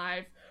done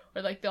live,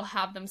 or they'll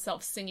have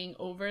themselves singing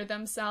over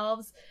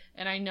themselves.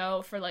 And I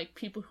know for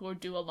people who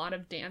do a lot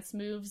of dance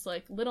moves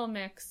like Little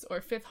Mix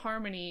or Fifth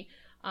Harmony,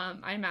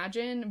 I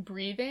imagine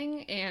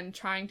breathing and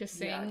trying to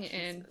sing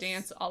and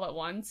dance all at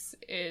once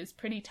is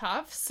pretty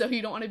tough. So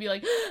you don't want to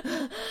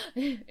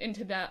be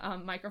into the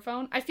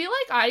microphone. I feel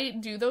like I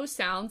do those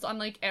sounds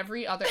on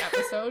every other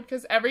episode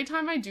because every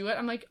time I do it,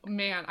 I'm like,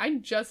 man, I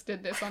just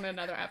did this on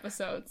another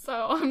episode.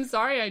 So I'm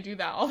sorry I do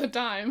that all the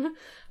time.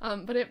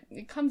 But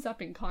it comes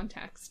up in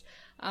context.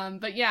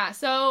 But yeah,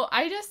 so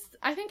I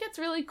think it's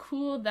really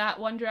cool that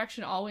One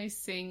Direction always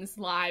sings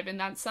live, and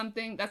that's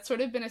something that's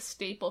sort of been a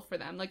staple for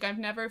them. I've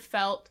never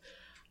felt,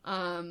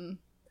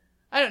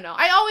 I don't know.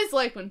 I always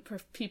like when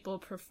people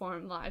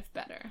perform live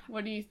better.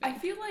 What do you think? I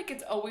feel like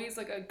it's always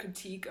like a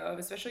critique of,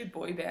 especially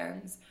boy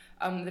bands.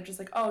 They're just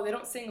like, oh, they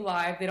don't sing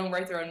live, they don't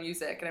write their own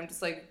music, and I'm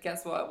just like,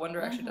 guess what? One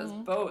Direction does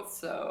both,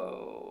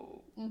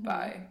 so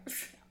bye.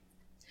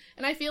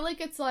 And I feel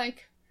like it's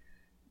like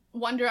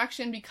One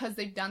Direction, because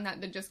they've done that,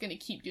 they're just gonna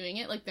keep doing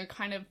it. Like, they're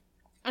kind of,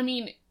 I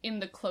mean, in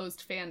the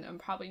closed fandom,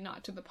 probably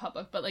not to the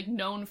public, but like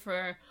known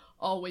for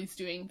always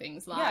doing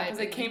things live. Yeah, because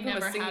they came from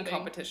never a singing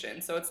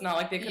competition, so it's not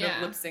like they could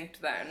have lip synced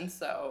then.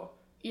 So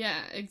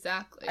yeah,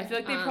 exactly. I feel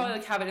like they probably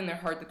like have it in their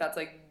heart that that's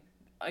like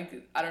I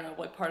don't know,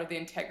 like part of the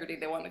integrity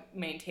they want to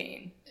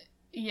maintain.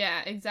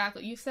 Yeah,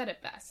 exactly. You said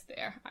it best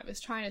there. I was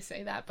trying to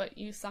say that, but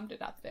you summed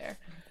it up there.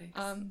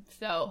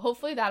 So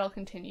hopefully that'll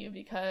continue,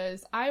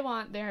 because I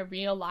want their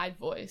real live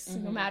voice,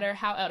 no matter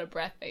how out of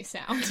breath they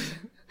sound.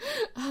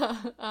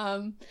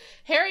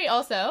 Harry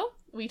also,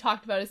 we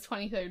talked about his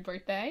 23rd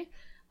birthday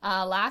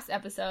last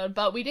episode,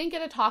 but we didn't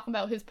get to talk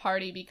about his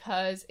party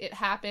because it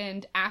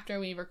happened after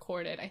we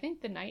recorded. I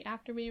think the night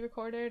after we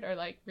recorded, or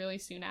like really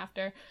soon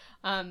after.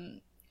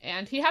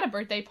 And he had a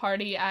birthday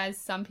party, as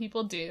some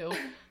people do.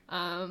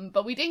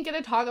 But we didn't get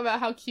to talk about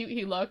how cute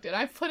he looked, and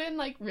I put in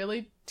like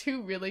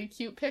two really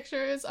cute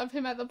pictures of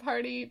him at the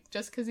party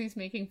just because he's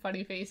making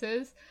funny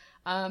faces.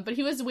 But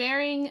he was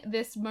wearing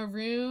this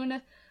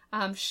maroon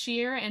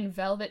sheer and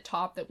velvet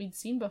top that we'd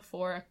seen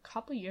before a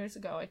couple years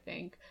ago, I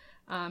think.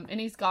 And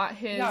he's got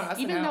his,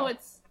 even though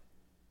it's,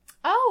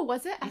 oh,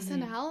 was it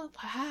SNL?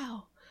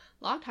 Wow,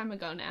 long time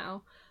ago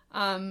now.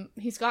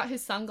 He's got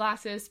his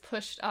sunglasses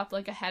pushed up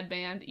like a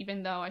headband,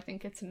 even though I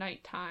think it's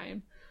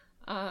nighttime.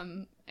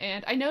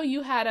 And I know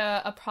you had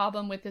a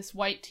problem with this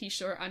white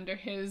t-shirt under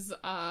his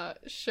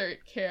shirt,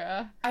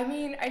 Kara. I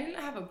mean, I didn't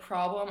have a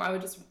problem. I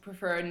would just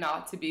prefer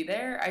not to be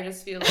there. I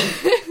just feel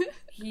like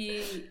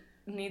he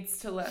needs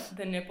to let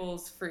the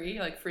nipples free,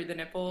 like free the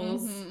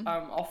nipples,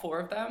 all four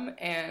of them.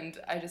 And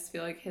I just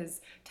feel like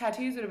his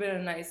tattoos would have been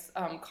a nice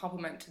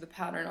compliment to the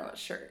pattern on the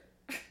shirt.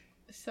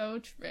 So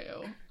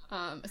true.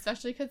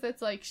 Especially because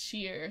it's like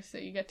sheer, so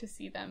you get to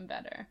see them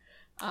better.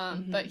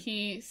 But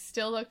he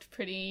still looked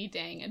pretty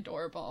dang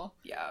adorable.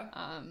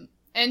 Yeah.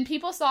 And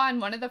people saw in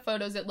one of the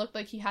photos, it looked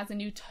like he has a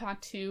new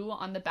tattoo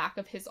on the back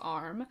of his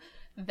arm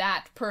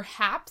that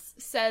perhaps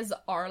says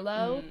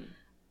Arlo.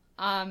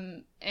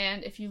 And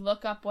if you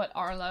look up what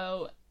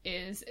Arlo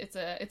is, it's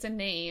a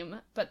name,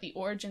 but the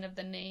origin of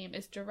the name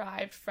is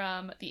derived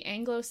from the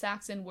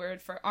Anglo-Saxon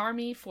word for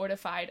army,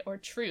 fortified, or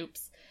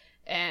troops.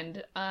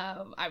 And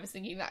I was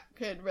thinking that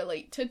could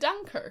relate to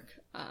Dunkirk,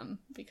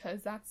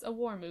 because that's a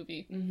war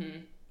movie.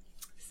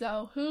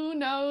 So who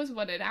knows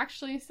what it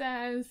actually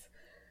says?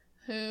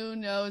 Who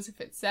knows if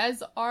it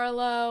says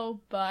Arlo?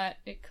 But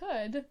it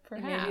could,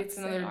 perhaps. And maybe it's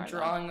another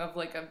drawing of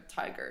like a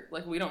tiger.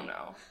 Like, we don't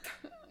know.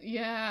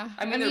 Yeah.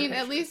 I mean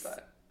at least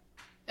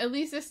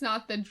it's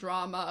not the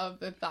drama of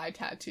the thigh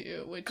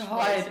tattoo, which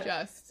God. was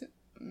just,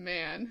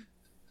 man,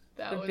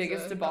 that was the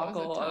biggest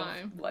debacle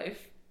of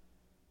life.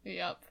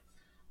 Yep.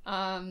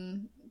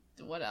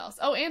 What else?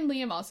 Oh, and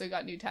Liam also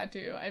got new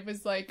tattoo. I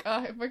was like,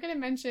 if we're gonna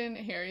mention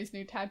Harry's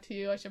new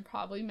tattoo, I should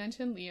probably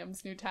mention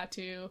Liam's new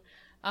tattoo,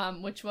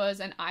 which was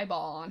an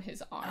eyeball on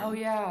his arm. Oh,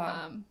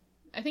 yeah.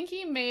 I think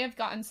he may have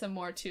gotten some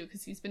more, too,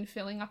 because he's been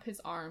filling up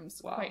his arms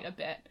quite a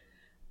bit.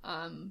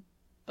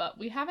 But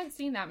we haven't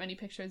seen that many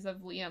pictures of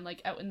Liam,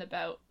 like, out and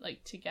about,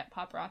 like, to get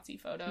paparazzi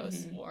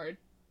photos or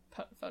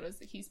photos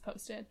that he's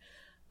posted.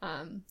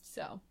 And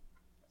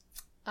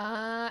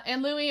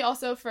Louis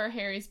also, for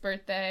Harry's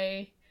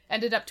birthday,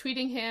 ended up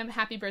tweeting him,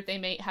 "Happy birthday,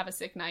 mate, have a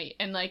sick night."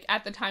 And, like,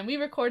 at the time we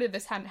recorded,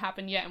 this hadn't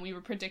happened yet, and we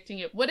were predicting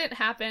it wouldn't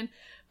happen,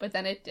 but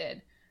then it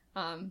did.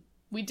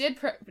 We did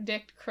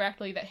predict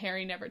correctly that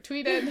Harry never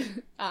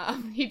tweeted.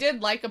 He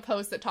did like a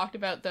post that talked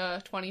about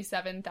the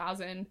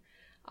 $27,000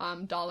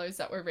 dollars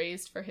that were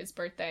raised for his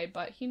birthday,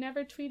 but he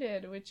never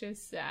tweeted, which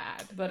is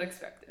sad. But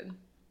expected.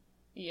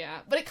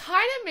 Yeah, but it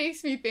kind of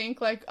makes me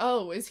think, like,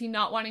 oh, is he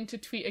not wanting to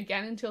tweet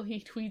again until he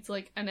tweets,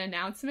 like, an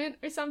announcement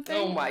or something?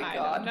 Oh my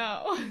God.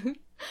 No.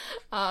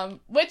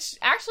 Which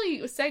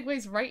actually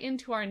segues right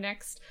into our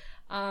next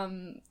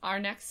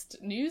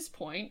news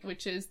point,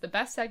 which is the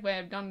best segue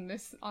I've done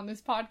on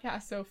this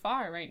podcast so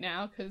far right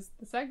now, because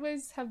the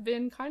segues have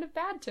been kind of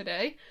bad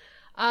today.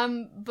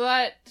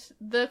 But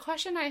the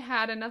question I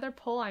had, another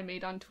poll I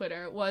made on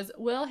Twitter, was,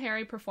 will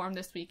Harry perform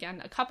this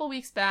weekend? A couple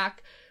weeks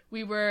back,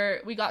 we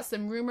got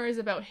some rumors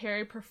about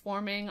Harry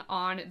performing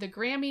on the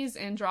Grammys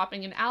and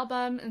dropping an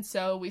album, and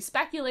so we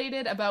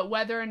speculated about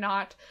whether or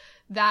not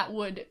that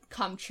would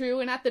come true.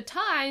 And at the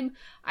time,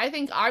 I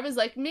think I was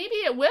like, maybe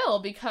it will,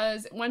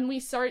 because when we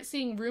start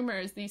seeing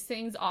rumors, these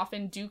things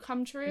often do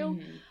come true.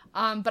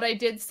 But I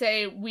did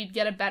say we'd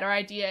get a better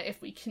idea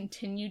if we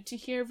continued to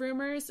hear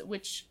rumors,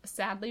 which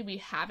sadly we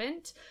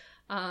haven't.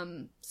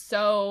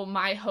 So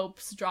my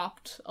hopes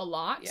dropped a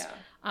lot. Yeah.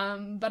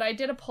 But I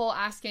did a poll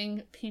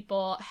asking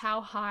people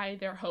how high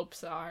their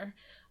hopes are,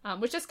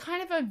 which is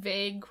kind of a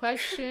vague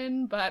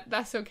question, but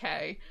that's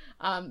okay.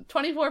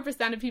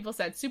 24% of people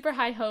said super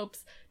high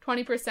hopes,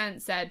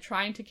 20% said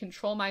trying to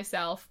control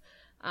myself,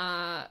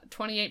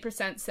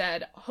 28%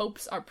 said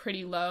hopes are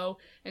pretty low,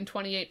 and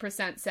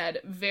 28% said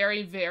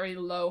very, very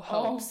low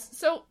hopes.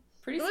 So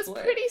it was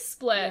pretty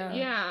split.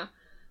 Yeah.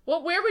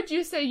 Well, where would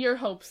you say your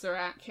hopes are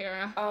at,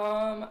 Kara?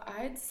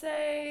 I'd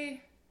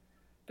say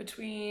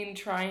between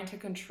trying to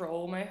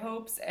control my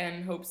hopes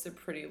and hopes are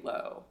pretty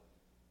low.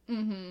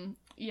 Mm-hmm.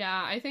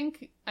 Yeah, I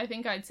think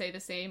I'd say the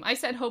same. I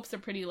said hopes are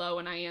pretty low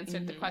when I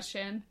answered the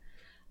question.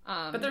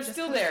 But they're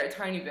still there a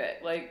tiny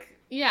bit. Like,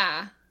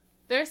 yeah,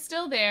 they're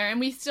still there, and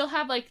we still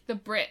have, like, the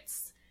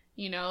Brits.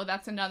 You know,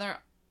 that's another,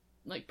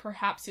 like,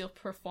 perhaps you'll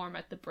perform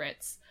at the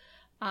Brits.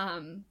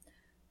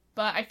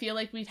 But I feel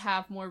like we'd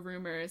have more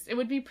rumors. It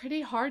would be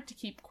pretty hard to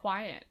keep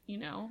quiet, you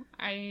know?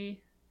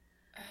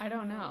 I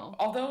don't know.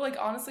 Although, like,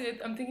 honestly,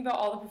 I'm thinking about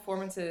all the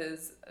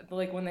performances,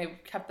 like, when they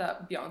kept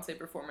that Beyonce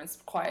performance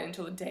quiet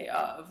until the day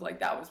of, like,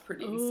 that was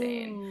pretty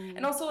insane.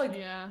 And also, like,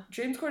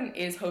 James Corden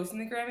is hosting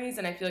the Grammys,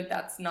 and I feel like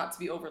that's not to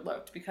be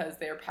overlooked because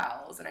they're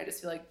pals, and I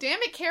just feel like...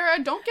 Damn it,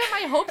 Kara, don't get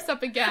my hopes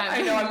up again.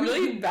 I know, I'm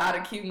really bad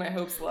at keeping my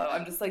hopes low.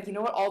 I'm just like, you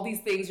know what, all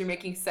these things are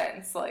making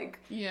sense. Like,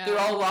 they're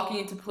all locking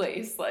into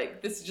place.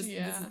 Like, this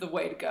is the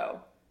way to go.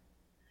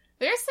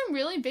 There's some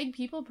really big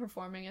people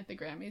performing at the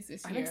Grammys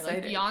this year.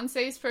 Like,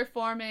 Beyonce's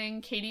performing,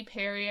 Katy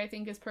Perry, I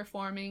think, is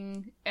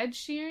performing. Ed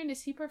Sheeran,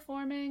 is he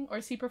performing? Or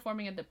is he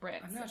performing at the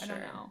Brits? I'm not sure. I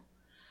don't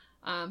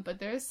know. But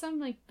there's some,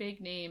 like, big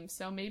names.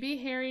 So maybe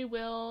Harry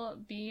will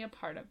be a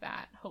part of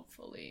that,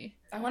 hopefully.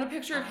 I want a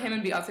picture of him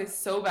and Beyonce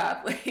so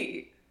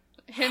badly.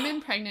 Him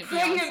and pregnant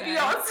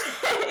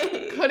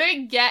Beyonce. Could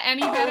it get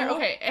any better?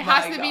 Okay, it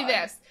has to be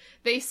this.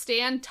 They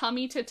stand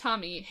tummy to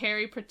tummy,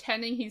 Harry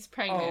pretending he's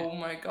pregnant. Oh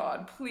my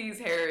god, please,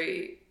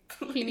 Harry.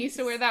 Please. He needs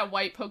to wear that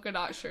white polka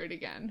dot shirt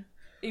again.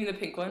 Even the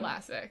pink one?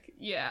 Classic.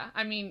 Yeah.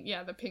 I mean,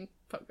 yeah, the pink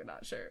polka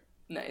dot shirt.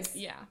 Nice.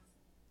 Yeah.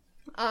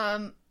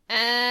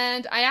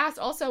 And I asked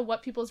also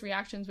what people's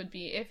reactions would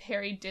be if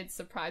Harry did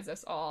surprise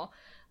us all.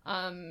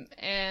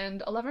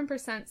 And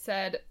 11%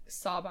 said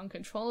sob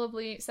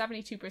uncontrollably,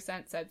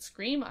 72% said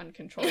scream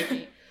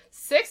uncontrollably,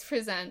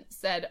 6%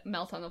 said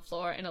melt on the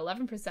floor, and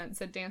 11%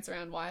 said dance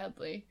around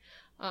wildly.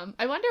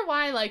 I wonder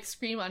why, like,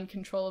 scream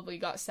uncontrollably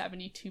got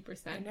 72%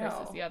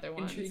 versus the other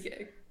ones.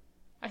 Intriguing.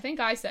 I think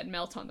I said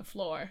melt on the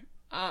floor.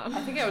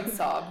 I think I would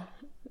sob.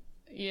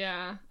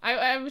 Yeah,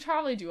 I would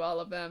probably do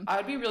all of them.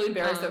 I'd be really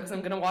embarrassed though, because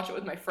I'm gonna watch it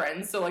with my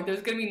friends, so like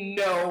there's gonna be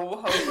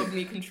no hope of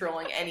me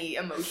controlling any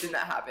emotion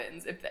that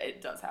happens if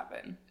it does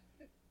happen.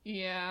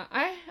 Yeah,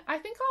 I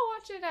think I'll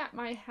watch it at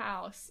my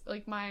house,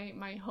 like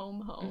my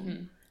home.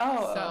 Mm-hmm. Oh,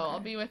 so okay.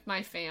 I'll be with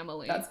my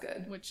family. That's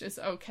good. Which is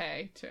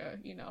okay to,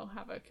 you know,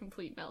 have a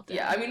complete meltdown.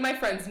 Yeah, I mean my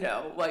friends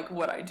know like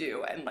what I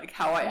do and like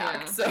how I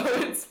act, so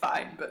it's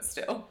fine, but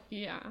still.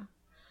 Yeah.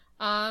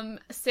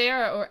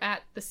 Sarah, or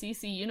at the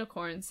CC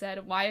Unicorn,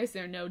 said, why is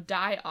there no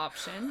die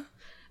option?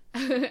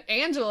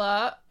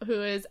 Angela,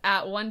 who is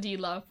at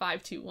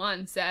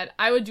 1DLove521, said,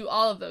 I would do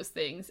all of those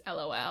things,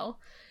 LOL.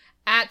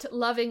 At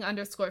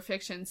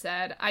loving_fiction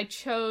said, I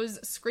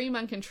chose scream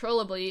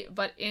uncontrollably,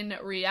 but in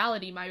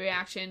reality my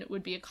reaction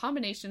would be a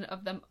combination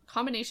of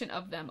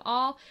them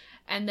all,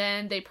 and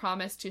then they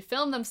promised to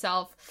film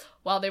themselves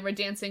while they were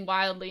dancing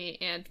wildly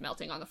and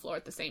melting on the floor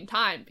at the same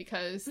time,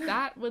 because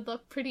that would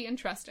look pretty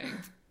interesting.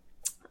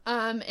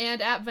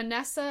 And at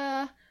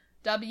Vanessa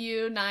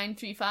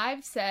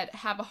W935 said,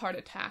 have a heart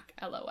attack,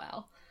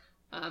 LOL.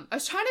 I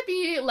was trying to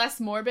be less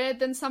morbid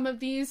than some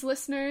of these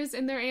listeners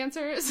in their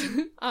answers,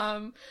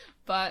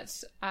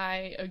 but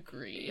I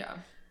agree. Yeah.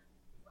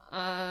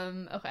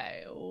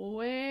 Okay,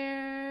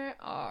 where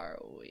are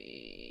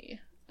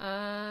we?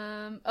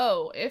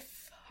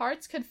 If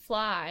hearts could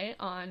fly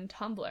on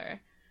Tumblr.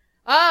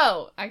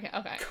 Oh, I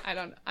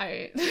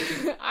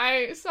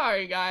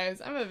sorry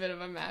guys, I'm a bit of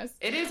a mess.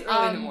 It is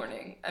early in the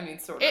morning. I mean,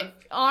 sort of.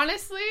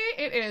 Honestly,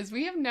 it is.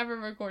 We have never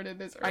recorded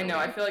this early. I know,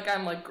 I feel like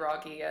I'm like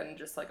groggy and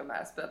just like a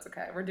mess, but that's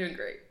okay. We're doing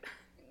great.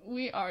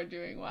 We are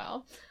doing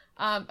well.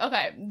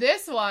 Okay,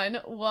 this one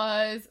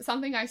was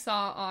something I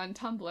saw on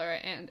Tumblr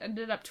and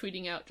ended up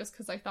tweeting out just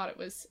because I thought it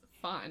was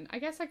fun. I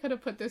guess I could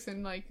have put this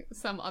in like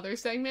some other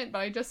segment, but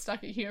I just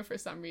stuck it here for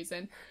some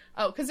reason.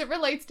 Oh, because it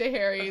relates to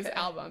Harry's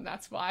album,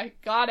 that's why.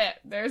 Got it.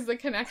 There's the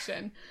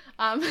connection.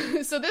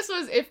 So this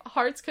was If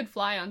Hearts Could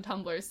Fly on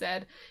Tumblr,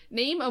 said,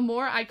 name a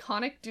more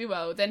iconic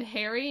duo than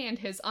Harry and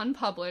his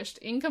unpublished,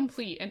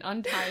 incomplete, and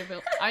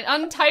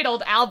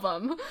untitled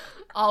album.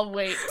 I'll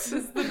wait. This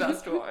is the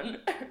best one.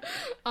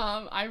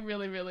 I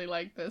really, really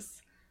like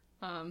this.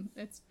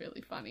 It's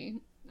really funny.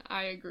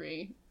 I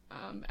agree.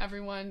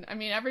 Everyone,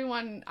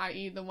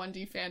 i.e. the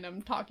 1D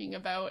fandom, talking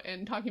about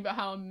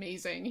how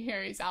amazing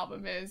Harry's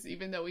album is,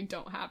 even though we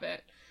don't have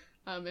it.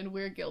 And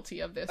we're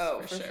guilty of this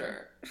for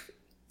sure.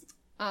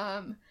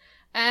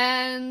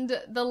 And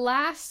the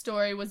last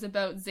story was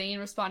about Zayn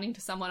responding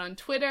to someone on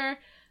Twitter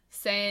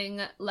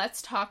saying,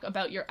 let's talk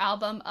about your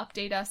album,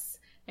 update us.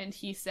 And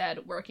he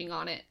said, working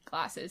on it,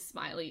 glasses,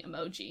 smiley,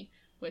 emoji,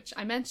 which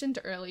I mentioned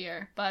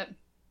earlier, but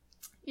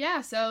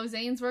Yeah, so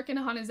Zayn's working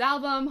on his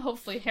album.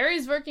 Hopefully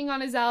Harry's working on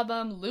his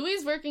album.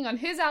 Louis working on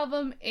his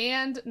album.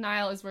 And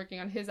Niall is working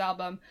on his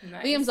album.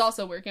 Nice. Liam's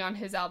also working on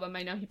his album.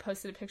 I know he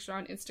posted a picture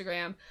on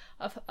Instagram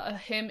of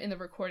him in the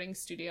recording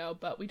studio,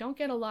 but we don't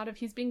get a lot of...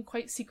 He's being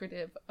quite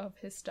secretive of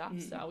his stuff,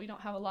 so we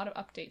don't have a lot of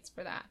updates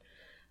for that.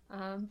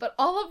 But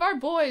all of our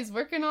boys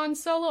working on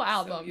solo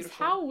albums.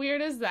 beautiful. How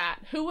weird is that?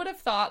 Who would have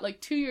thought,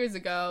 2 years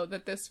ago,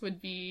 that this would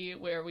be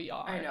where we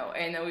are? I know,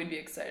 and that we'd be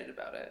excited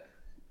about it.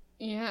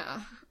 Yeah,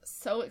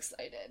 so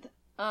excited.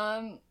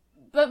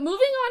 But moving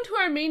on to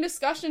our main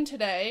discussion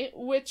today,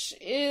 which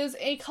is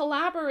a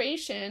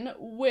collaboration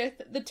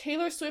with the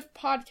Taylor Swift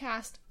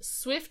podcast,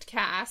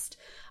 Swiftcast.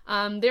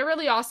 They're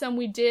really awesome.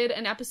 We did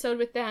an episode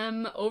with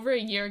them over a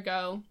year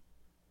ago.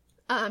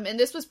 And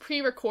this was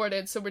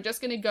pre-recorded, so we're just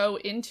going to go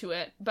into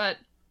it. But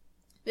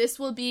this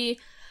will be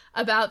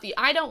about the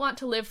I Don't Want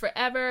to Live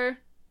Forever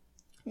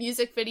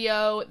music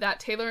video that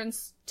Taylor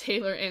Swift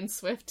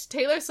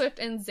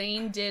and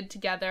Zayn did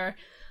together.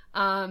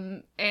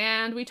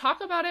 And we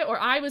talk about it, or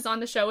I was on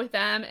the show with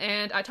them,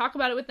 and I talk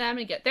about it with them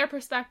and get their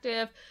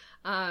perspective,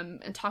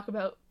 and talk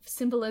about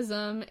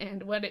symbolism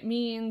and what it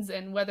means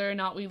and whether or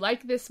not we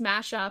like this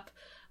mashup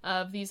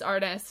of these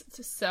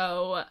artists.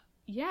 So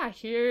yeah,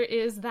 here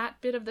is that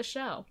bit of the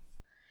show.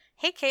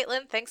 Hey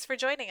Caitlin, thanks for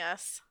joining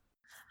us.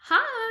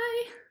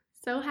 Hi!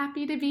 So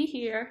happy to be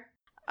here.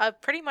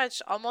 Pretty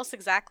much almost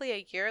exactly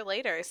a year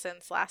later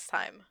since last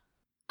time.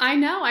 I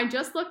know, I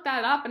just looked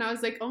that up and I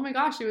was like, oh my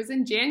gosh, it was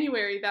in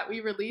January that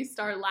we released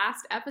our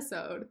last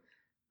episode.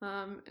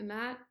 And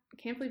that, I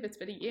can't believe it's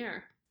been a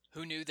year.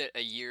 Who knew that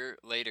a year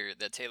later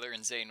that Taylor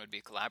and Zayn would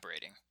be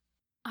collaborating?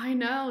 I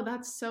know,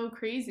 that's so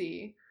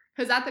crazy.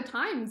 Because at the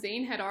time,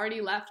 Zayn had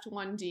already left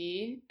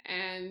 1D,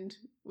 and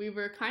we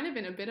were kind of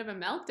in a bit of a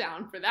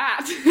meltdown for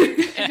that.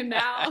 And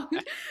now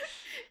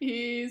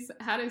he's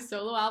had his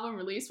solo album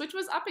release, which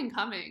was up and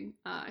coming,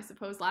 I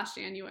suppose, last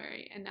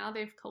January. And now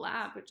they've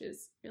collabed, which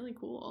is really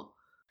cool.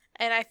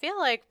 And I feel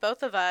like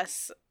both of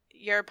us,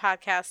 your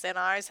podcast and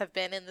ours, have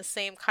been in the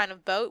same kind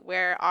of boat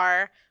where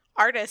our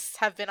artists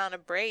have been on a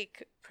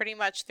break pretty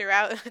much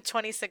throughout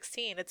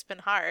 2016. It's been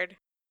hard.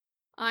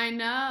 I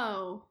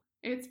know.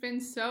 It's been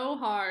so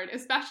hard,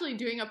 especially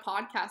doing a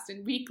podcast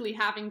and weekly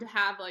having to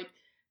have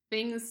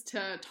things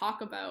to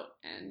talk about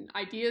and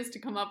ideas to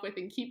come up with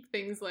and keep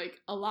things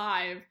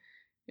alive.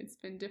 It's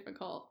been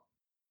difficult.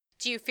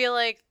 Do you feel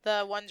like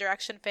the One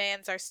Direction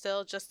fans are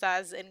still just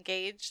as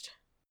engaged?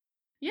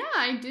 Yeah,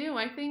 I do.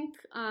 I think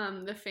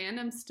the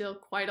fandom's still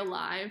quite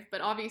alive, but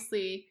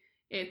obviously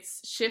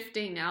it's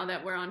shifting now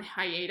that we're on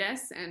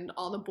hiatus and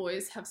all the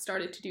boys have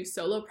started to do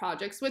solo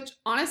projects, which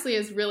honestly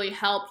has really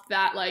helped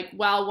that,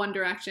 while One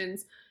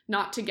Direction's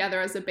not together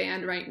as a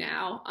band right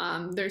now,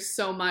 there's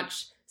so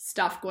much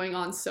stuff going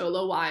on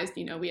solo-wise.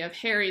 You know, we have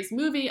Harry's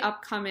movie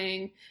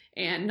upcoming,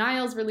 and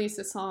Niall's released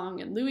a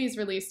song, and Louis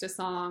released a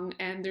song,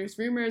 and there's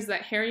rumors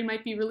that Harry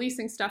might be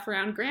releasing stuff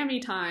around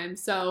Grammy time.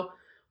 So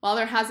while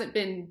there hasn't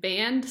been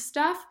band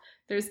stuff,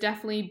 there's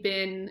definitely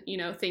been,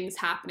 things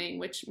happening,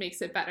 which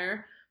makes it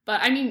better.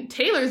 But, I mean,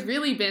 Taylor's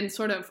really been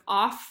sort of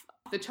off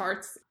the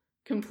charts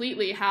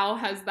completely. How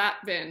has that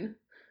been?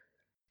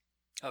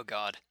 Oh,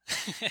 God.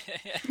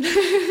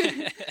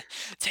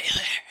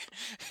 Taylor.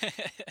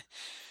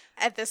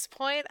 At this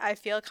point, I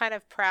feel kind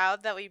of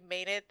proud that we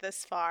made it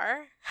this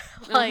far.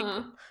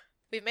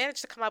 We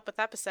managed to come up with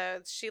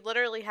episodes. She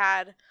literally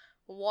had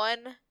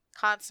one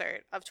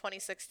concert of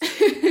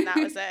 2016, and that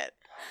was it.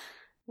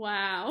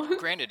 Wow.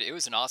 Granted, it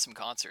was an awesome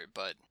concert,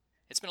 but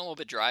it's been a little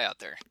bit dry out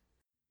there.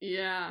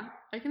 Yeah,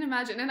 I can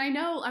imagine. And I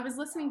know I was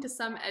listening to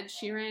some Ed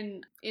Sheeran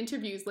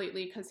interviews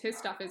lately because his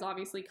stuff is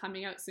obviously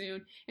coming out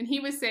soon. And he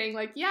was saying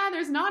yeah,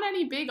 there's not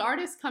any big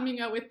artists coming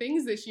out with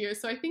things this year.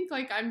 So I think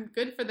I'm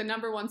good for the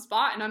 #1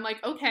 spot. And I'm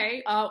like,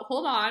 okay,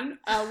 hold on.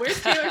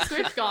 Where's Taylor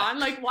Swift gone?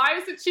 Why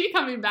isn't she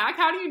coming back?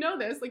 How do you know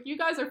this? You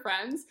guys are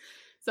friends.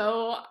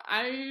 So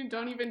I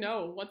don't even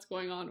know what's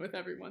going on with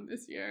everyone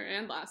this year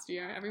and last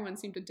year. Everyone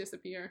seemed to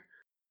disappear.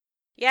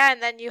 Yeah,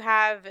 and then you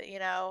have,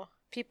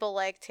 people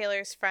like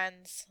Taylor's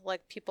friends,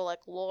 people like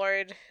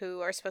Lorde,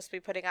 who are supposed to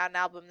be putting out an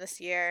album this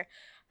year.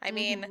 I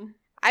mean,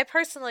 I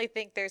personally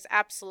think there's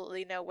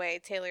absolutely no way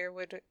Taylor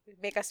would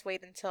make us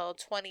wait until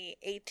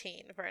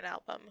 2018 for an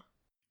album.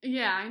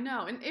 Yeah, I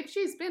know. And if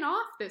she's been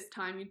off this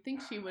time, you'd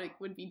think she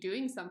would be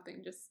doing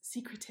something just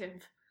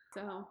secretive.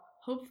 So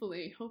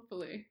hopefully.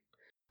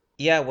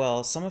 Yeah,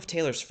 well, some of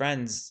Taylor's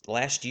friends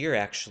last year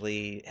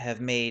actually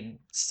have made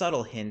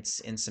subtle hints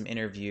in some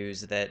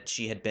interviews that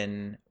she had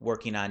been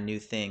working on new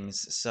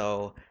things.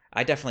 So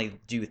I definitely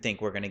do think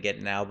we're going to get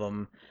an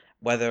album,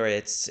 whether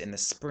it's in the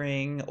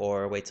spring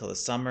or wait till the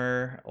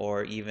summer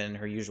or even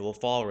her usual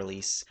fall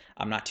release.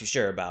 I'm not too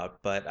sure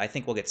about, but I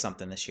think we'll get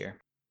something this year.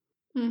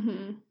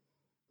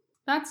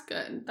 That's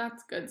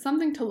good.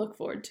 Something to look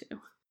forward to.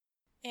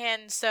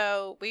 And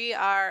so we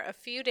are a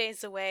few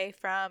days away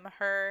from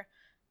her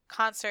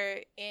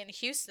concert in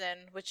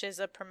Houston, which is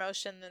a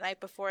promotion the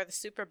night before the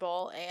Super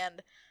Bowl.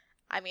 And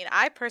I mean,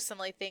 I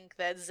personally think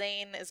that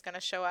Zayn is going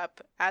to show up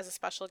as a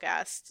special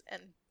guest,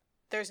 and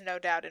There's no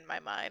doubt in my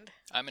mind.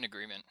 I'm in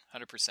agreement,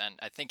 100%.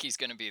 I think he's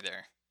going to be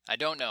there. I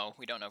don't know.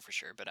 We don't know for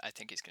sure, but I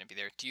think he's going to be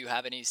there. Do you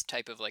have any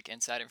type of like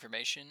inside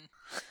information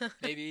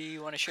maybe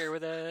you want to share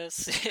with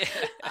us?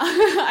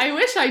 I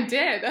wish I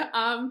did.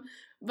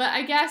 But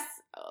I guess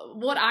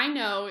what I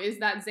know is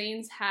that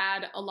Zayn's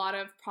had a lot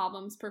of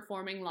problems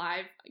performing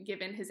live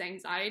given his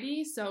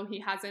anxiety. So he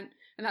hasn't,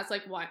 and that's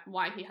like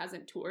why he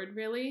hasn't toured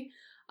really.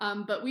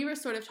 But we were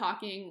sort of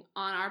talking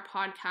on our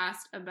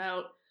podcast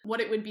about what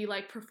it would be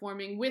like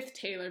performing with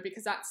Taylor,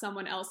 because that's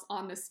someone else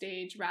on the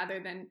stage rather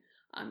than,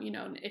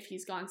 if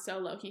he's gone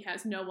solo, he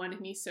has no one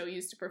and he's so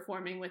used to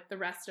performing with the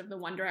rest of the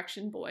One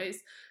Direction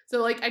boys.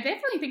 So like, I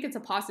definitely think it's a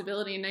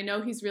possibility. And I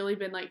know he's really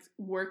been like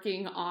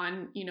working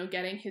on,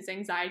 getting his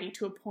anxiety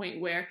to a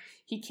point where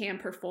he can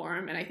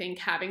perform. And I think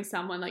having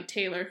someone like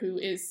Taylor, who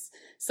is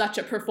such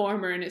a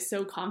performer and is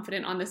so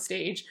confident on the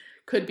stage,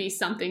 could be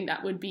something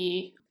that would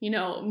be,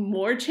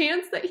 more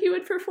chance that he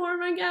would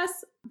perform, I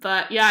guess.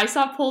 But yeah, I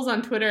saw polls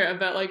on Twitter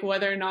about like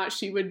whether or not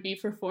she would be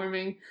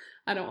performing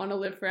I Don't Want to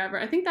Live Forever.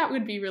 I think that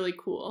would be really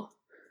cool.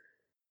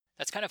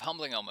 That's kind of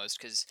humbling almost,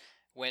 because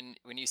when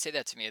you say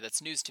that to me,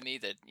 that's news to me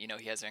that,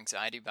 he has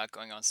anxiety about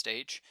going on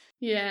stage.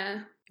 Yeah.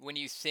 When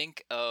you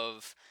think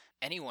of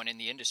anyone in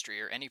the industry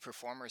or any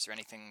performers or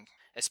anything,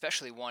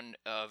 especially one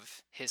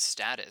of his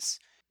status,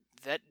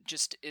 that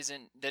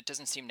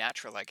doesn't seem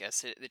natural, I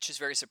guess. It's just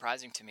very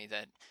surprising to me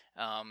that,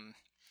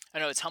 I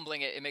know it's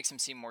humbling. It makes him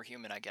seem more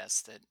human, I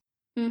guess, that,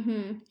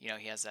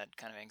 he has that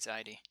kind of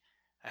anxiety.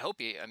 I hope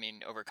he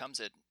overcomes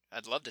it.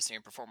 I'd love to see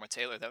him perform with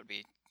Taylor. That would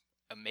be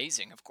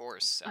amazing, of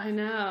course. So. I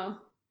know.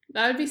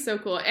 That would be so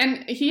cool.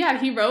 And he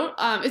wrote,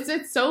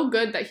 it's so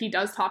good that he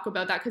does talk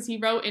about that, because he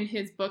wrote in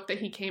his book that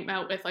he came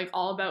out with like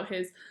all about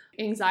his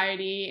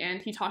anxiety,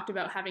 and he talked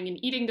about having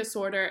an eating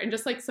disorder and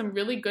just like some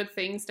really good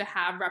things to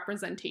have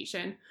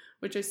representation,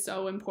 which is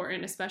so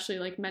important, especially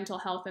like mental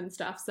health and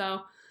stuff.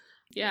 So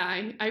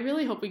yeah, I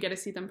really hope we get to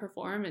see them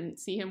perform and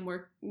see him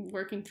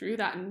working through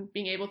that and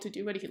being able to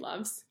do what he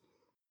loves.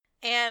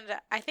 And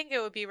I think it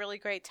would be really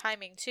great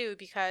timing too,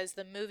 because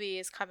the movie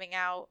is coming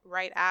out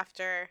right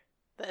after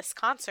this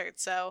concert.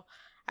 So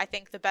I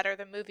think the better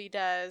the movie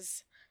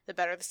does, the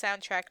better the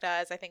soundtrack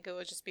does. I think it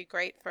would just be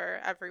great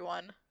for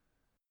everyone.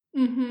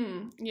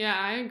 Yeah,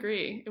 I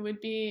agree. It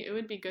would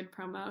be good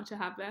promo to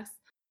have this.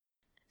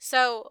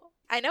 So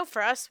I know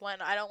for us,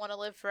 when I Don't Want to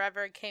Live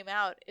Forever came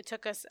out, it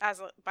took us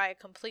by a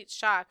complete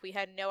shock. We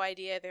had no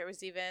idea there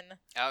was even...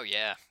 Oh,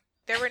 yeah.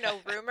 There were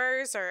no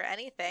rumors or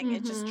anything.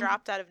 It just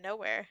dropped out of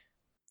nowhere.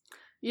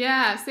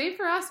 Yeah, save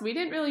for us, we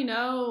didn't really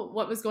know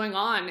what was going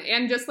on.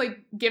 And just like,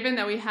 given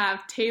that we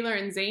have Taylor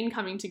and Zayn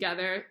coming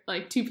together,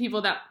 like two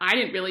people that I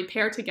didn't really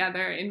pair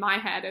together in my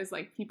head as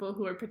like people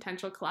who are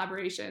potential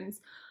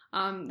collaborations,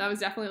 that was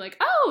definitely like,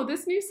 oh,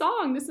 this new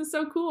song, this is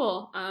so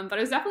cool. But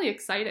it was definitely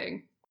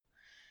exciting.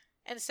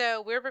 And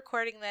so we're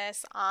recording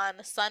this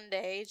on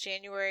Sunday,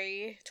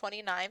 January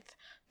 29th.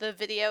 The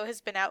video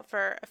has been out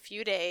for a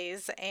few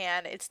days,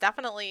 and it's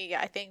definitely,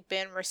 I think,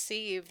 been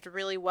received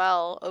really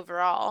well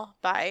overall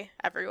by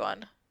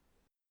everyone.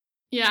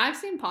 Yeah, I've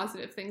seen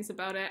positive things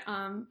about it.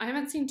 I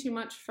haven't seen too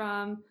much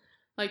from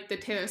like the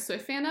Taylor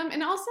Swift fandom.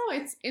 And also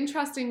it's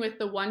interesting with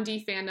the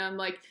 1D fandom,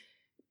 like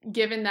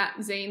given that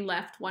Zayn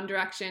left One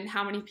Direction,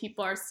 how many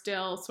people are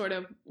still sort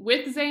of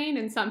with Zayn,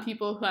 and some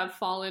people who have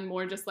fallen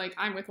more just like,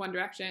 I'm with One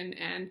Direction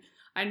and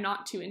I'm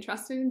not too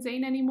interested in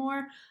Zayn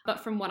anymore. But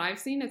from what I've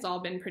seen, it's all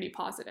been pretty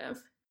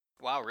positive.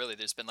 Wow, really?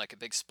 There's been like a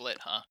big split,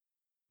 huh?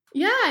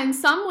 Yeah, in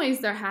some ways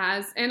there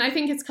has. And I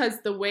think it's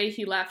because the way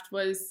he left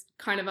was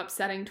kind of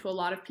upsetting to a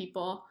lot of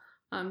people,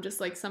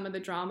 just like some of the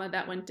drama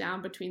that went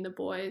down between the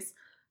boys.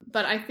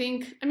 But I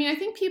think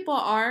people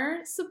are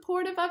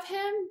supportive of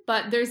him,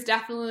 but there's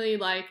definitely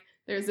like,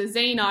 there's a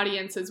Zayn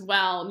audience as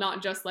well,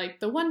 not just like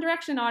the One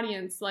Direction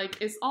audience.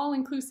 Like, it's all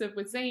inclusive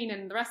with Zayn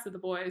and the rest of the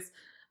boys.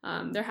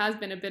 There has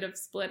been a bit of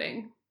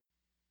splitting.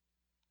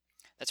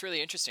 That's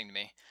really interesting to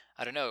me.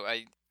 I don't know.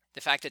 The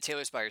fact that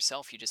Taylor's by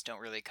herself, you just don't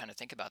really kind of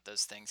think about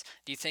those things.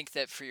 Do you think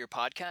that for your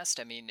podcast,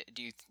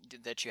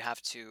 that you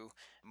have to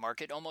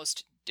market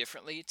almost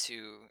differently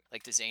to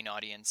like the Zayn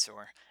audience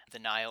or the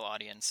Niall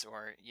audience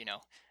or,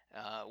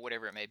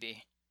 whatever it may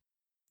be?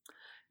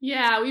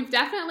 Yeah, we've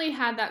definitely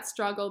had that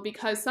struggle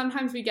because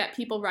sometimes we get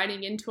people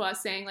writing into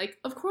us saying like,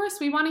 of course,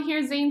 we want to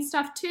hear Zayn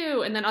stuff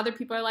too. And then other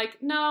people are like,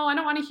 no, I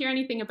don't want to hear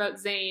anything about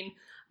Zayn.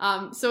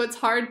 So it's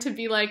hard to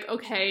be like,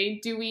 okay,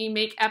 do we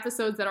make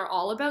episodes that are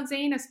all about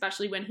Zayn,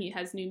 especially when he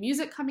has new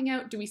music coming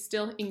out? Do we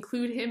still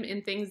include him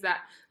in things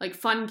that like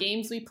fun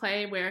games we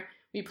play, where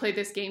we play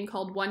this game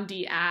called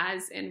 1D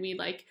As, and we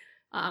like,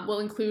 we'll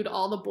include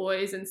all the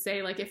boys and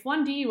say like, if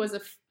 1D was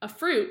a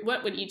fruit,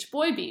 what would each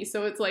boy be?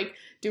 So it's like,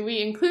 do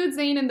we include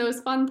Zayn in those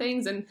fun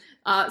things? And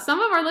some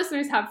of our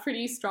listeners have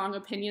pretty strong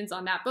opinions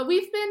on that, but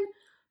we've been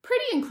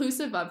pretty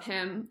inclusive of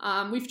him.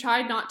 We've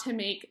tried not to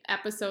make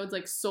episodes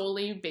like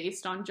solely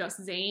based on just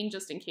Zayn,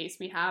 just in case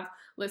we have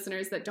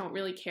listeners that don't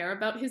really care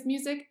about his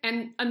music.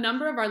 And a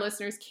number of our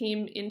listeners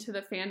came into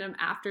the fandom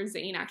after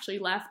Zayn actually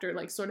left, or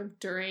like sort of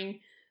during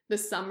the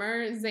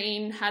summer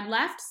Zayn had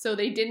left, so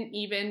they didn't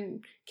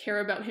even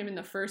care about him in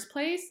the first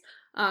place.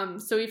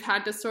 So we've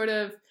had to sort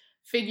of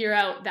figure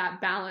out that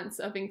balance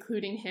of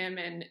including him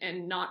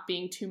and not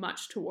being too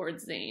much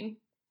towards Zayn.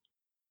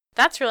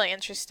 That's really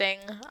interesting.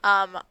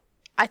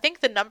 I think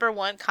the number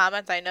one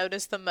comment I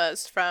noticed the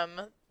most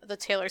from the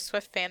Taylor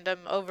Swift fandom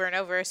over and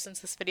over since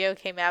this video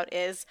came out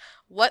is,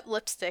 what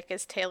lipstick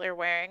is Taylor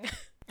wearing?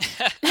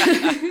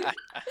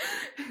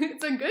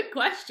 It's a good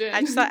question.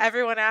 I just saw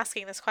everyone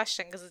asking this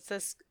question because it's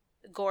this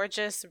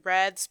gorgeous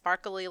red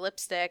sparkly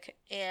lipstick,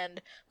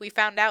 and we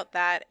found out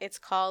that it's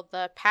called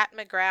the Pat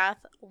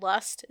McGrath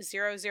Lust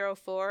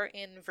 004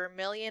 in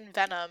Vermilion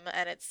Venom,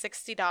 and it's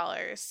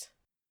 $60.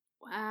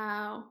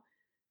 Wow.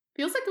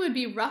 Feels like it would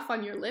be rough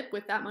on your lip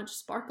with that much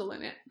sparkle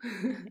in it.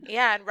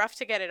 Yeah, and rough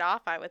to get it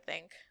off, I would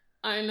think.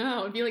 I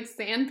know. It'd be like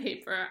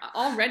sandpaper.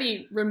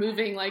 Already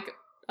removing like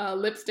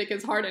lipstick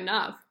is hard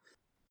enough.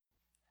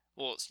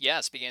 Well,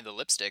 yeah, speaking of the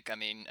lipstick, I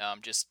mean,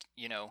 just,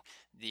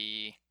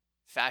 the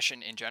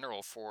fashion in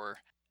general for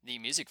the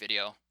music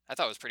video, I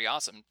thought was pretty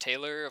awesome.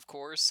 Taylor, of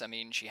course, I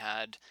mean, she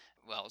had,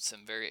 well,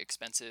 some very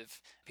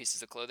expensive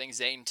pieces of clothing.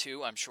 Zayn,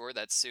 too, I'm sure,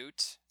 that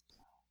suit.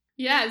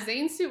 Yeah,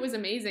 Zayn's suit was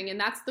amazing, and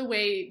that's the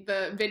way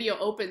the video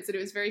opens, and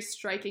it was very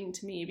striking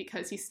to me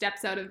because he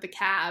steps out of the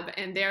cab,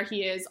 and there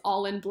he is,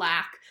 all in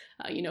black,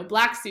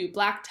 black suit,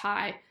 black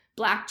tie,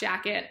 black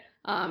jacket,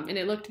 and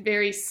it looked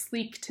very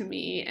sleek to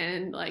me,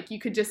 and like you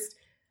could just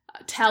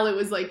tell it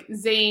was like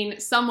Zayn,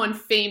 someone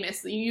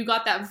famous. You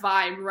got that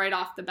vibe right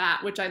off the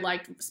bat, which I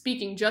liked.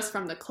 Speaking just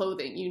from the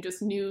clothing, you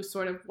just knew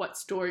sort of what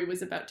story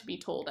was about to be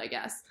told, I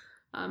guess.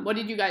 What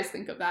did you guys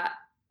think of that?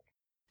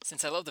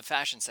 Since I love the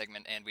fashion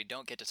segment and we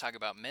don't get to talk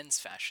about men's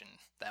fashion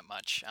that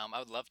much, I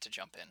would love to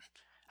jump in.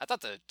 I thought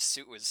the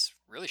suit was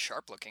really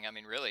sharp looking. I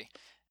mean, really,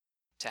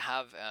 to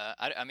have,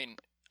 I mean,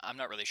 I'm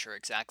not really sure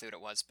exactly what it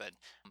was, but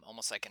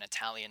almost like an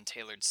Italian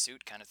tailored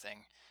suit kind of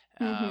thing.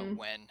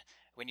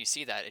 When you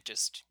see that, it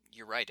just,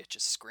 you're right, it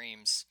just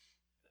screams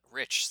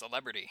rich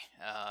celebrity.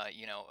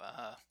 You know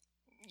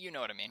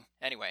what I mean.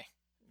 Anyway,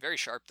 very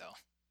sharp though.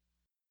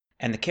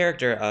 And the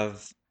character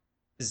of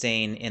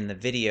Zayn in the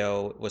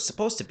video was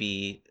supposed to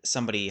be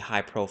somebody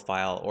high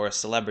profile or a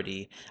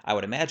celebrity, I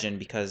would imagine,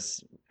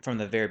 because from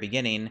the very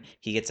beginning,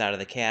 he gets out of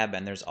the cab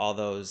and there's all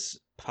those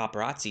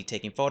paparazzi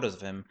taking photos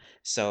of him.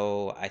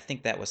 So I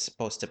think that was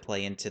supposed to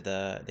play into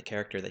the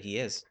character that he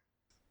is.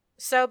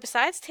 So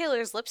besides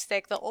Taylor's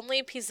lipstick, the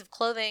only piece of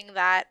clothing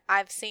that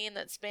I've seen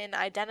that's been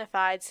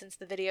identified since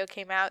the video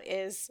came out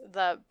is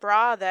the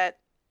bra that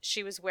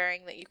she was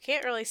wearing that you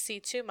can't really see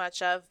too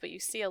much of, but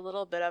you see a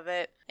little bit of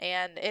it,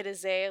 and it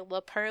is a La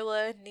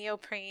Perla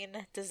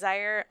neoprene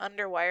Desire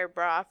underwire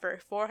bra for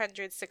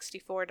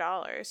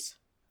 $464.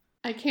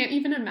 I can't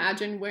even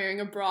imagine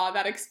wearing a bra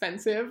that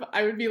expensive.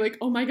 I would be like,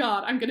 oh my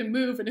god, I'm gonna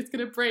move and it's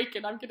gonna break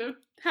and I'm gonna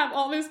have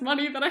all this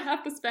money that I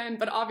have to spend.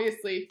 But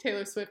obviously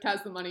Taylor Swift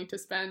has the money to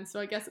spend, so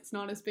I guess it's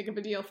not as big of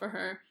a deal for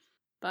her.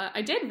 But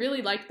I did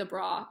really like the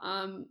bra.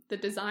 The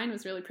design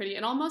was really pretty.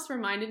 It almost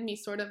reminded me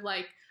sort of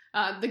like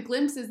the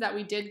glimpses that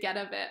we did get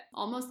of it,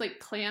 almost like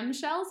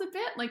clamshells a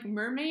bit, like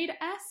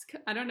mermaid-esque.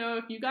 I don't know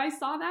if you guys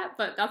saw that,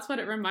 but that's what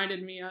it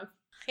reminded me of.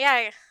 Yeah,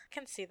 I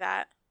can see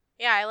that.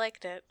 Yeah, I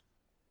liked it.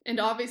 And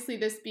obviously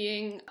this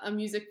being a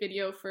music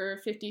video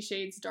for 50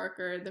 Shades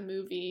Darker, the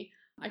movie,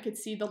 I could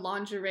see the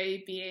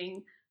lingerie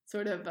being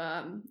sort of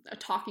a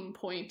talking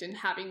point and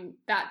having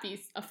that be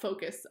a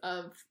focus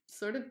of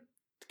sort of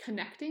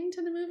connecting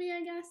to the movie,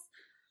 I guess.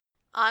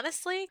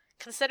 Honestly,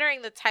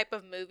 considering the type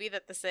of movie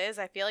that this is,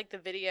 I feel like the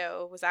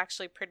video was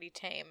actually pretty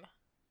tame.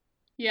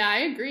 Yeah, I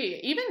agree.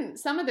 Even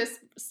some of this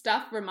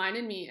stuff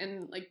reminded me,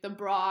 in like the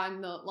bra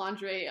and the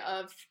lingerie,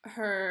 of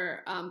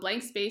her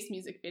Blank Space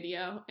music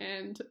video.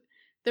 And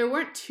there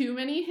weren't too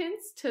many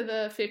hints to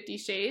the 50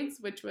 Shades,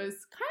 which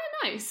was kind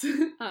of nice.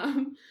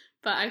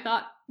 But I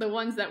thought the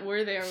ones that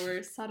were there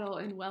were subtle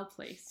and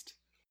well-placed.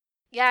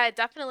 Yeah, it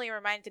definitely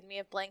reminded me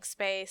of Blank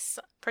Space.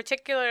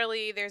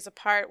 Particularly, there's a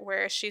part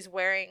where she's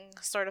wearing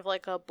sort of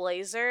like a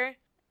blazer,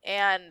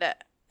 and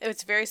it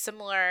was very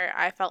similar,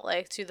 I felt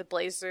like, to the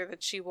blazer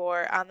that she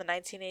wore on the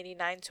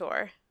 1989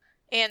 tour.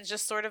 And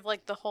just sort of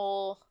like the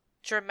whole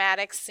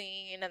dramatic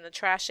scene and the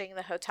trashing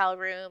the hotel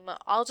room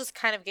all just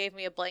kind of gave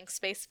me a Blank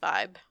Space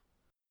vibe.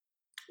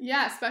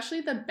 Yeah,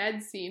 especially the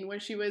bed scene where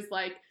she was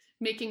like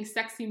making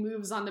sexy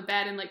moves on the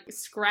bed and like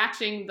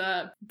scratching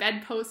the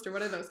bedpost, or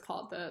what are those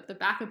called, the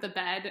back of the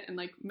bed, and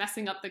like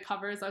messing up the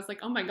covers. I was like,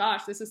 oh my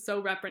gosh, this is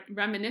so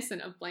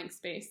reminiscent of Blank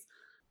Space.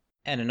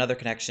 And another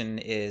connection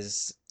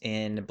is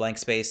in Blank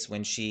Space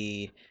when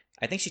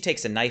I think she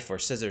takes a knife or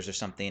scissors or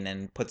something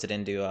and puts it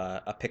into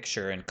a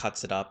picture and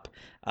cuts it up.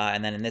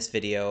 And then in this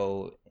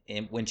video,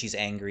 when she's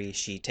angry,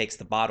 she takes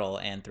the bottle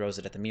and throws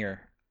it at the mirror.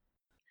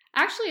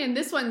 Actually, in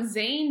this one,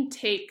 Zayn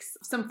takes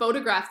some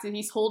photographs that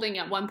he's holding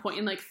at one point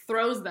and like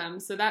throws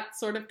them. So that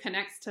sort of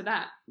connects to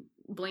that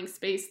Blank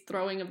Space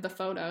throwing of the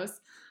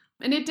photos.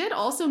 And it did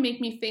also make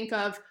me think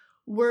of,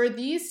 were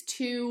these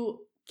two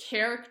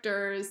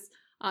characters,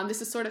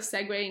 this is sort of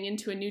segueing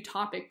into a new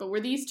topic, but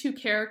were these two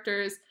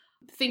characters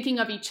thinking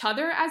of each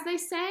other as they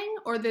sang,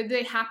 or did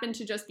they happen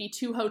to just be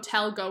two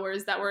hotel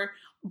goers that were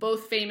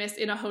both famous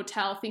in a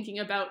hotel thinking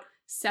about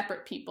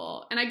separate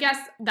people? And I guess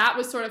that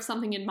was sort of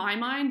something in my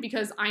mind,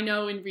 because I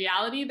know in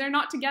reality they're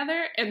not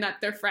together and that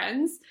they're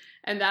friends,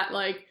 and that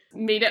like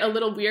made it a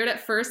little weird at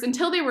first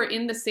until they were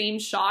in the same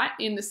shot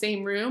in the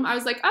same room. I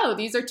was like, oh,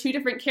 these are two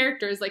different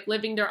characters like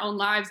living their own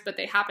lives, but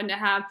they happen to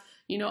have,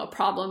 you know, a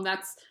problem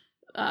that's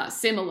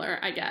similar,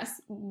 I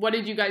guess. What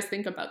did you guys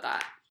think about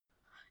that?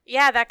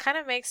 Yeah, that kind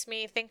of makes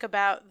me think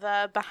about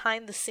the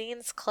behind the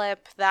scenes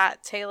clip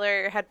that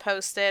Taylor had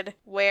posted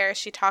where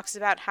she talks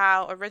about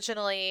how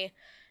originally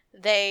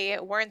they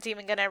weren't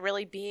even going to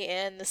really be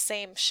in the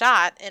same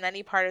shot in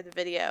any part of the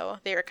video.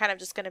 They were kind of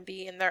just going to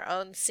be in their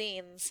own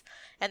scenes.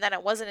 And then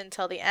it wasn't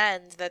until the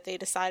end that they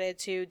decided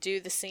to do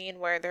the scene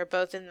where they're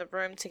both in the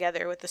room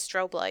together with the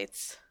strobe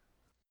lights.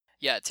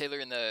 Yeah, Taylor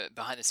in the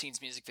behind the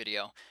scenes music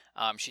video,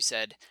 she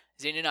said,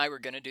 Zayn and I were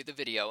going to do the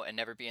video and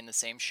never be in the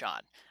same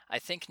shot. I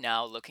think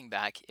now, looking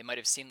back, it might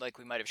have seemed like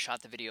we might have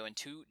shot the video in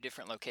two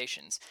different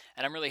locations.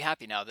 And I'm really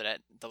happy now that at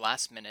the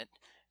last minute,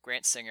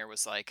 Grant Singer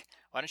was like,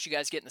 why don't you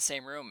guys get in the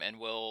same room and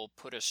we'll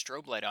put a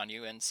strobe light on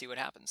you and see what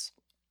happens.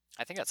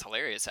 I think that's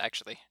hilarious,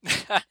 actually.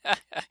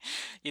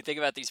 You think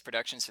about these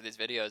productions for these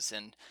videos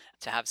and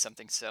to have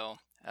something so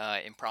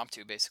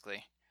impromptu,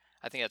 basically.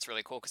 I think that's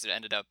really cool because it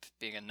ended up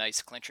being a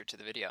nice clincher to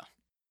the video.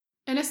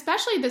 And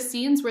especially the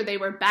scenes where they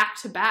were back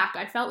to back.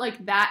 I felt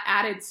like that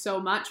added so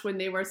much when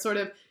they were sort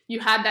of,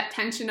 you had that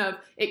tension of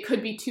it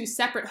could be two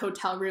separate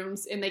hotel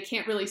rooms and they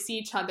can't really see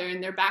each other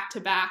and they're back to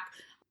back.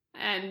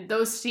 And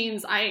those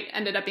scenes I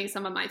ended up being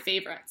some of my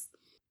favorites.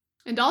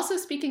 And also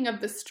speaking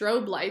of the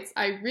strobe lights,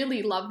 I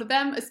really loved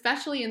them,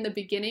 especially in the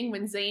beginning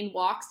when Zayn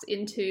walks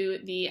into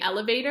the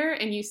elevator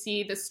and you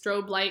see the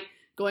strobe light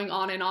going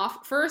on and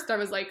off. First, I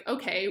was like,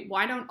 okay,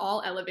 why don't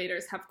all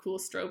elevators have cool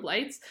strobe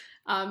lights?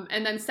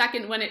 And then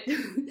second, when it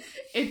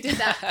it did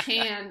that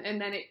pan and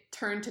then it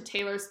turned to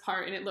Taylor's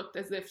part and it looked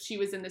as if she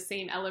was in the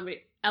same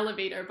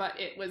elevator, but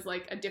it was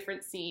like a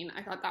different scene.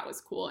 I thought that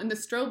was cool. And the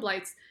strobe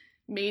lights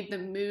made the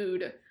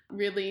mood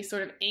really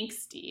sort of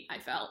angsty, I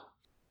felt.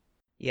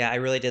 Yeah, I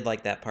really did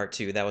like that part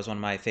too. That was one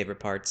of my favorite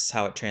parts,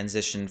 how it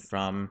transitioned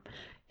from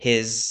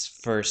his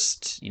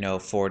first,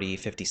 40,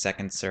 50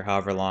 seconds or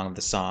however long of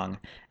the song,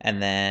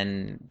 and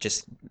then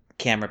just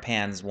camera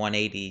pans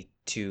 180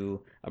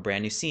 to a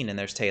brand new scene, and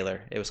there's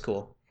Taylor. It was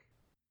cool.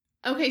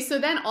 Okay, so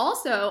then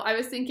also I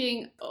was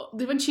thinking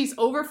when she's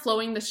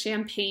overflowing the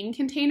champagne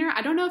container,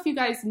 I don't know if you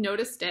guys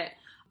noticed it,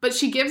 but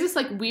she gives this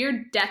like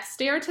weird death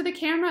stare to the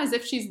camera as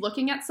if she's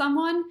looking at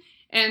someone.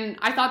 And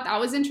I thought that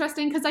was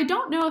interesting because I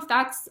don't know if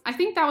I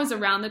think that was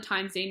around the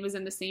time Zayn was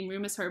in the same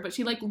room as her, but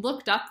she like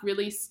looked up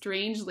really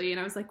strangely and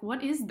I was like,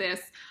 what is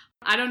this?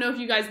 I don't know if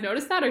you guys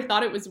noticed that or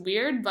thought it was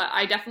weird, but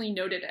I definitely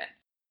noted it.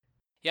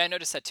 Yeah, I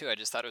noticed that too. I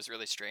just thought it was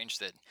really strange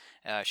that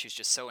she's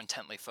just so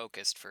intently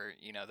focused for,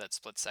 that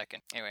split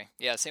second. Anyway,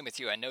 yeah, same with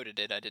you. I noted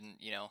it. I didn't,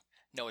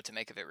 know what to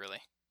make of it really.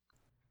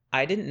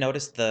 I didn't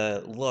notice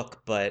the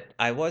look, but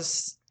I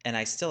was, and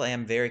I still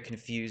am, very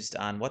confused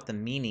on what the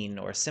meaning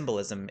or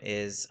symbolism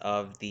is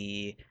of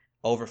the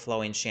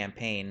overflowing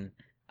champagne.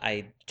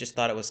 I just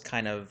thought it was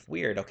kind of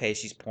weird. Okay,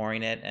 she's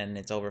pouring it and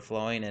it's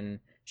overflowing, and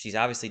she's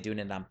obviously doing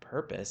it on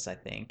purpose, I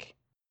think.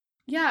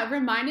 Yeah, it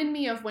reminded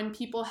me of when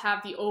people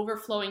have the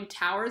overflowing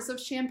towers of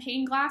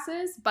champagne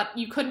glasses, but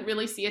you couldn't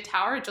really see a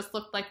tower. It just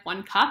looked like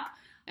one cup.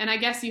 And I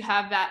guess you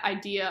have that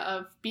idea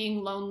of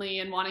being lonely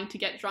and wanting to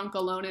get drunk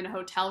alone in a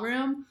hotel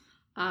room,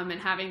 and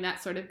having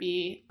that sort of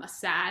be a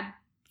sad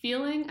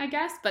feeling, I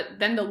guess. But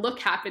then the look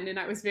happened and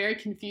I was very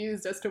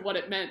confused as to what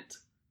it meant.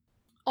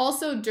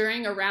 Also,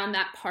 around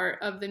that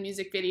part of the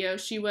music video,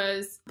 she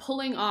was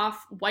pulling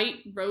off white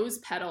rose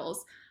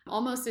petals,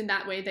 almost in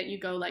that way that you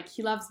go like,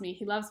 he loves me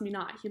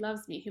not, he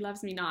loves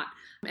me not.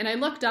 And I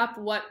looked up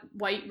what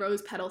white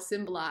rose petals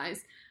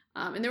symbolize.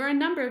 And there were a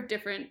number of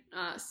different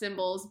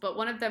symbols, but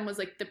one of them was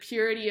like the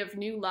purity of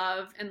new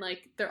love, and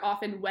like they're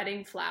often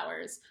wedding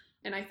flowers.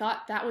 And I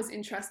thought that was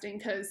interesting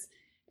because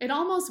it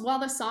almost, while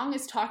the song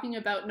is talking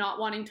about not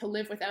wanting to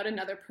live without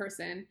another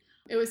person,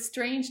 it was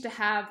strange to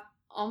have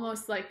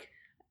almost like,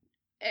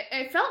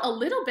 it felt a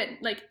little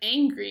bit like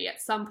angry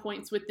at some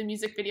points with the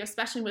music video,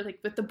 especially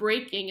with the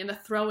breaking and the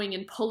throwing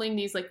and pulling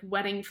these like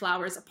wedding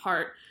flowers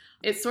apart.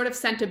 It sort of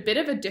sent a bit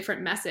of a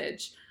different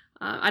message.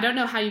 I don't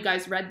know how you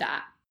guys read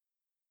that.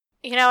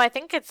 I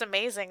think it's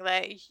amazing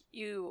that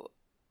you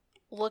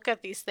look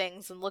at these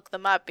things and look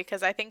them up,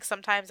 because I think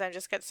sometimes I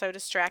just get so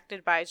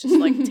distracted by just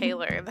like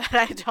Taylor that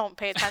I don't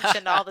pay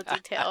attention to all the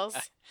details.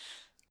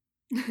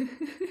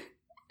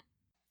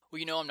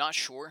 Well, I'm not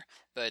sure,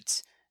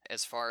 but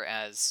as far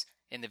as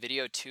in the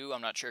video too,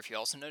 I'm not sure if you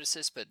also noticed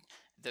this, but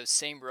those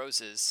same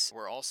roses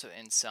were also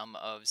in some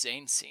of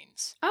Zayn's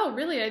scenes. Oh,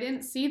 really? I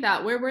didn't see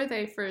that. Where were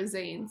they for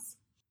Zayn's?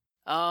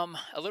 A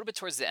little bit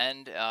towards the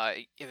end.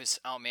 It was,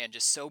 oh man,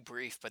 just so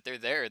brief, but they're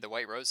there, the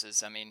white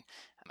roses. I mean,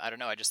 I don't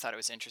know, I just thought it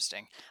was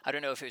interesting. I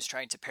don't know if it was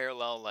trying to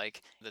parallel,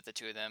 like, that the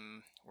two of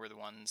them were the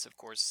ones, of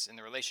course, in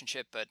the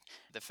relationship, but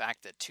the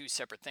fact that two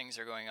separate things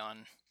are going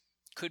on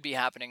could be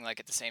happening like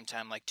at the same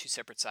time, like two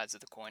separate sides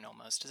of the coin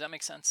almost. Does that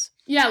make sense?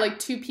 Yeah, like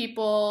two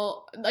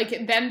people,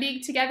 like them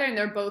being together and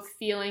they're both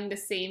feeling the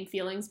same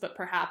feelings, but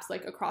perhaps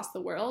like across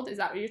the world. Is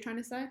that what you're trying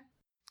to say?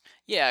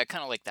 Yeah,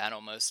 kind of like that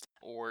almost.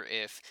 Or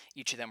if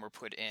each of them were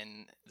put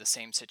in the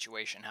same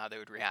situation, how they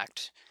would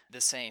react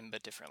the same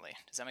but differently.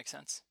 Does that make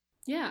sense?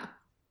 Yeah.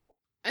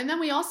 And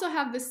then we also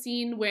have the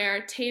scene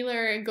where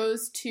Taylor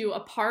goes to a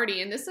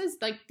party, and this is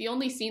like the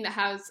only scene that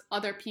has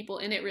other people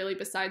in it really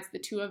besides the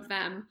two of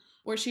them,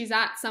 where she's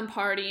at some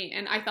party.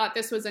 And I thought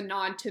this was a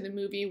nod to the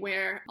movie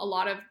where a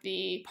lot of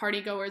the party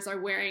goers are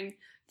wearing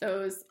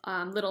those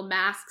little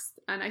masks.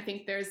 And I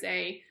think there's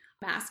a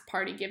mask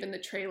party given the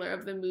trailer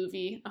of the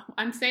movie. Oh,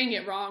 I'm saying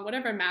it wrong.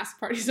 Whatever mask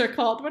parties are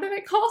called. What are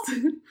they called?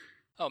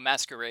 Oh,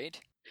 Masquerade?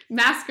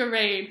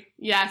 Masquerade.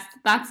 Yes,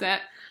 that's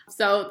it.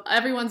 So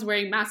everyone's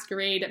wearing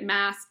masquerade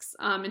masks,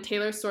 and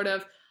Taylor's sort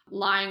of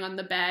lying on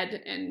the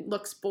bed and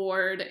looks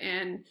bored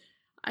and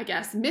I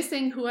guess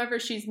missing whoever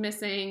she's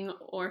missing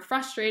or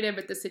frustrated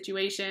with the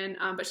situation.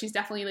 But she's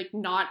definitely like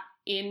not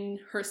in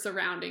her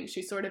surroundings.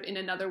 She's sort of in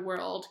another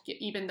world,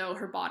 even though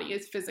her body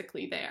is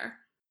physically there.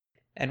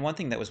 And one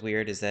thing that was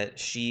weird is that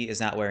she is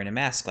not wearing a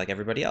mask like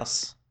everybody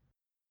else.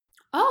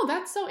 Oh,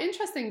 that's so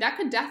interesting. That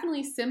could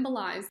definitely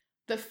symbolize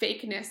the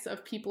fakeness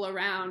of people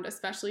around,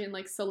 especially in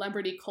like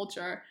celebrity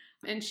culture.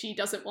 And she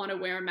doesn't want to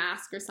wear a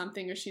mask or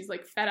something, or she's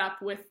like fed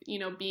up with,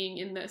 being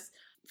in this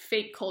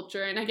fake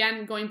culture. And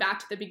again, going back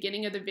to the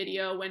beginning of the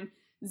video when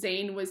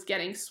Zayn was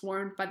getting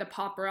swarmed by the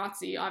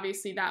paparazzi,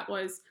 obviously that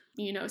was,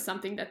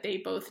 something that they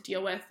both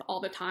deal with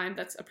all the time.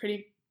 That's a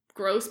pretty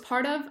gross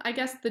part of, I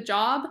guess, the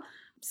job.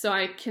 So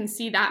I can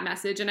see that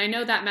message. And I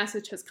know that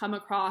message has come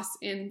across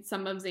in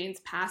some of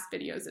Zayn's past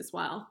videos as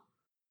well.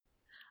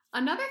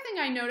 Another thing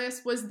I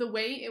noticed was the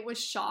way it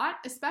was shot,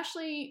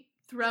 especially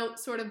throughout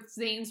sort of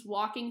Zayn's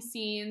walking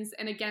scenes.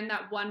 And again,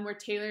 that one where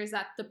Taylor's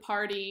at the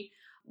party,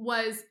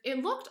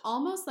 it looked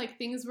almost like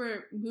things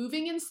were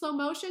moving in slow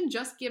motion,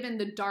 just given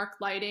the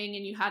dark lighting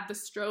and you had the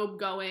strobe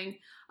going.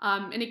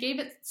 And it gave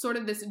it sort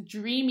of this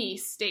dreamy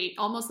state,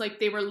 almost like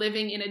they were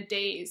living in a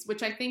daze,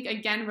 which I think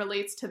again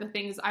relates to the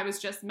things I was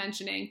just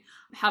mentioning.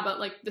 How about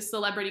like the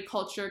celebrity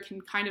culture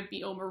can kind of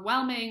be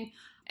overwhelming.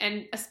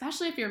 And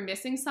especially if you're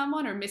missing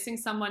someone or missing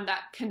someone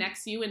that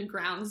connects you and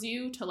grounds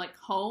you to like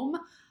home,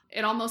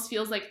 it almost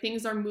feels like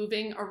things are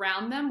moving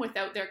around them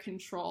without their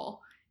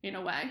control in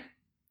a way.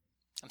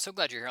 I'm so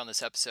glad you're here on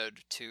this episode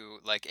to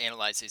like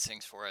analyze these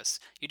things for us.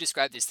 You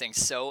describe these things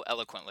so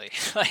eloquently.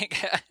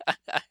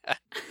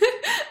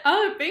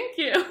 Oh, thank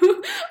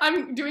you.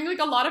 I'm doing like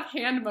a lot of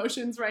hand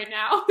motions right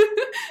now.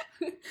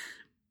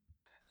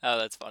 Oh,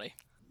 that's funny.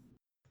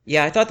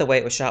 Yeah, I thought the way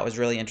it was shot was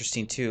really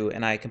interesting too,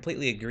 and I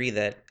completely agree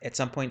that at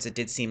some points it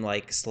did seem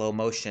like slow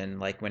motion,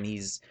 like when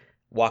he's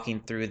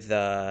walking through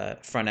the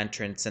front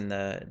entrance in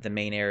the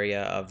main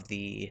area of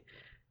the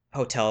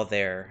hotel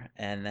there,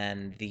 and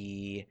then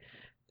the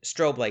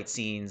strobe light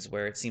scenes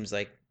where it seems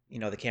like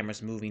the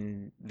camera's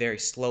moving very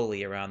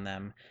slowly around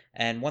them.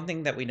 And one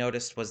thing that we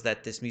noticed was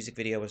that this music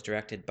video was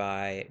directed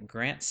by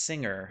Grant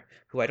Singer,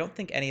 who I don't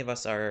think any of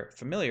us are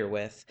familiar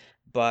with,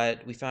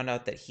 but we found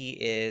out that he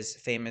is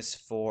famous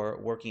for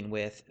working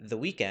with The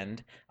Weeknd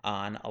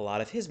on a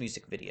lot of his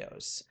music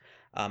videos.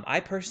 I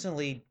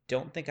personally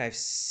don't think I've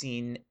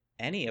seen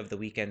any of The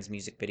Weeknd's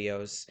music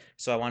videos,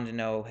 so I wanted to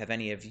know, have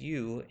any of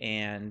you,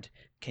 and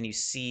can you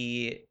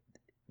see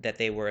that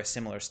they were a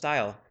similar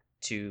style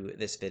to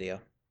this video?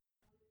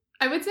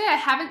 I would say I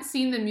haven't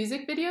seen the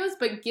music videos,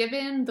 but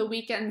given The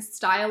Weeknd's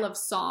style of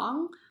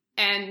song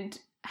and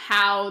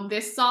how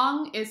this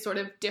song is sort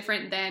of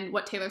different than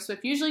what Taylor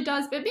Swift usually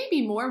does, but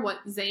maybe more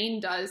what Zayn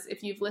does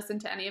if you've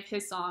listened to any of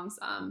his songs,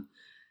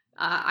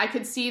 I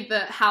could see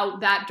how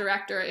that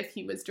director, if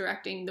he was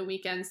directing The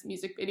Weeknd's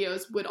music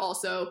videos, would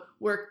also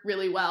work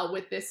really well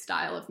with this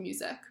style of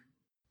music.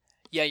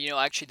 Yeah,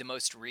 actually the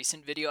most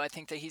recent video I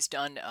think that he's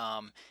done,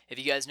 if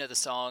you guys know the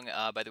song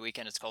by The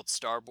Weeknd, it's called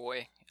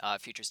Starboy,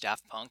 features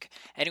Daft Punk.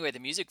 Anyway, the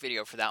music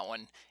video for that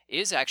one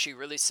is actually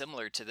really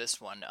similar to this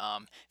one.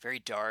 Very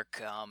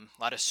dark, a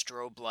lot of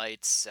strobe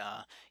lights,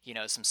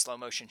 some slow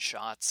motion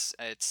shots.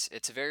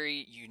 It's a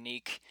very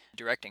unique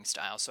directing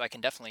style, so I can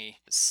definitely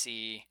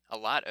see a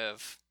lot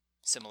of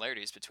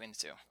similarities between the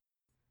two.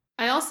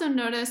 I also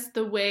noticed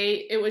the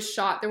way it was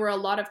shot. There were a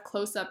lot of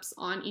close-ups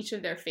on each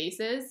of their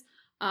faces,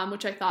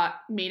 which I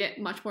thought made it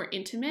much more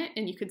intimate,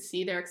 and you could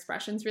see their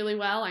expressions really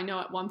well. I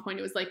know at one point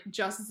it was like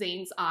just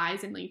Zayn's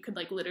eyes, and you could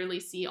like literally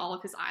see all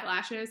of his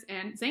eyelashes.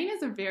 And Zayn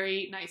is a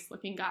very nice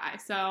looking guy,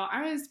 so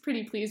I was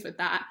pretty pleased with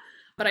that.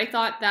 But I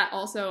thought that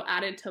also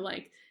added to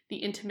like the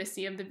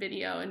intimacy of the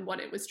video and what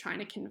it was trying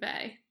to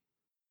convey.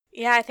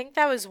 Yeah, I think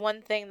that was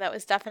one thing that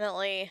was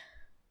definitely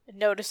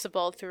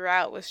noticeable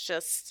throughout, was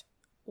just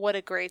what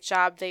a great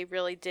job they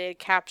really did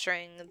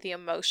capturing the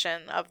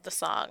emotion of the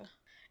song,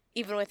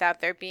 even without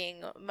there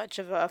being much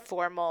of a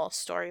formal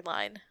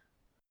storyline.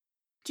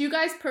 Do you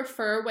guys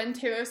prefer when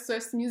Taylor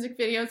Swift's music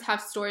videos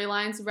have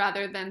storylines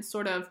rather than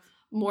sort of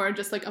more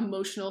just like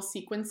emotional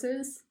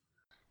sequences?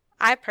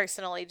 I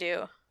personally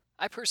do.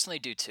 I personally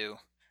do too.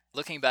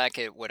 Looking back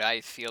at what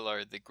I feel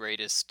are the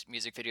greatest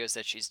music videos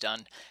that she's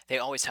done, they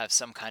always have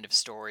some kind of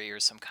story or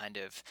some kind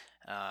of,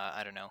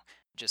 I don't know,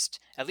 just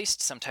at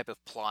least some type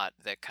of plot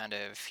that kind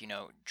of,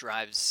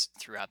 drives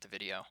throughout the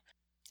video.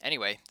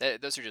 Anyway,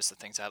 those are just the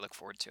things I look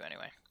forward to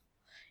anyway.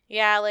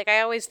 Yeah, like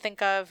I always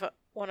think of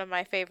one of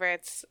my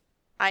favorites,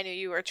 I Knew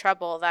You Were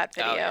Trouble, that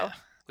video. Oh, yeah.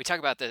 We talk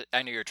about the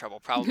I Knew You Were Trouble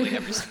probably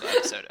every single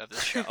episode of the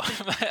show.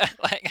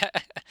 Like,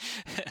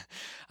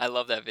 I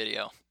love that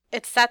video.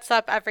 It sets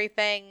up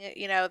everything,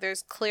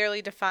 there's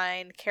clearly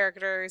defined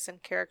characters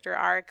and character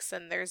arcs,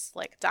 and there's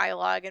like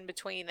dialogue in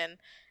between, and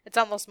it's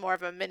almost more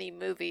of a mini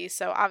movie.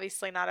 So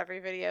obviously not every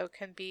video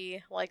can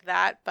be like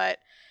that, but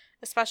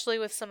especially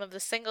with some of the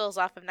singles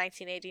off of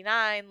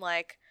 1989,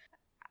 like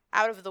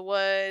Out of the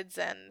Woods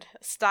and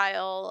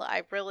Style,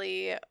 I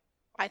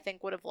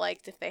think would have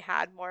liked if they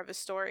had more of a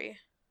story.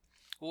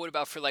 Well, what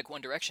about for like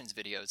One Direction's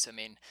videos? I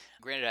mean,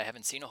 granted, I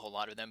haven't seen a whole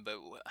lot of them, but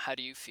how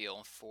do you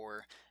feel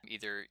for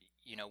either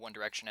One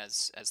Direction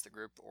as the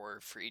group or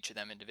for each of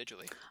them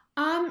individually?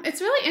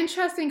 It's really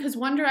interesting because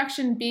One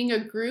Direction being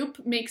a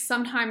group makes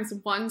sometimes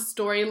one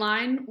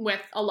storyline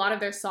with a lot of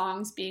their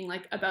songs being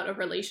like about a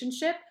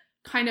relationship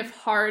kind of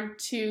hard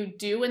to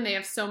do when they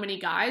have so many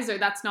guys, or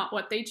that's not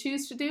what they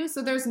choose to do.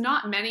 So there's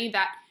not many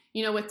that,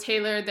 with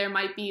Taylor, there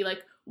might be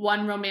like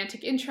one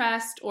romantic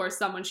interest or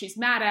someone she's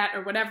mad at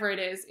or whatever it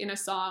is in a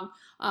song.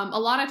 A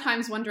lot of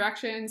times One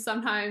Direction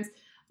sometimes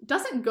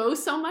doesn't go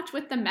so much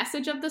with the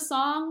message of the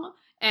song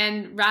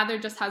and rather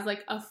just has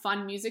like a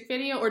fun music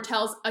video or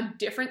tells a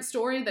different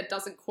story that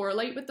doesn't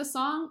correlate with the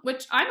song,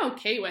 which I'm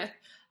okay with.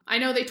 I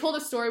know they told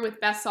a story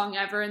with Best Song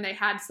Ever and they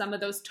had some of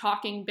those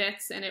talking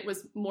bits and it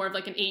was more of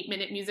like an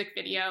 8-minute music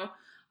video.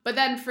 But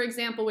then, for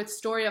example, with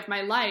Story of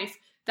My Life,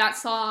 that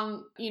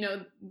song,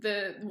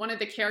 one of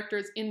the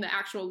characters in the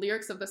actual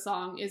lyrics of the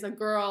song is a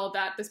girl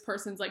that this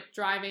person's like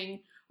driving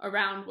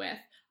around with.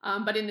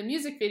 But in the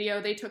music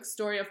video, they took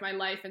Story of My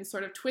Life and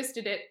sort of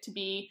twisted it to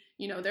be,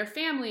 their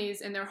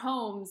families and their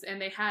homes,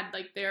 and they had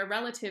like their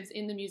relatives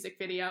in the music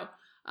video.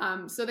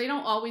 So they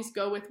don't always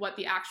go with what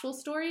the actual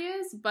story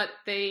is, but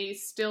they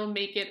still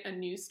make it a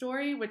new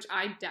story, which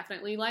I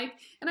definitely like.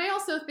 And I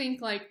also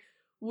think like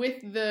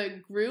with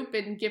the group,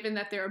 and given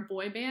that they're a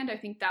boy band, I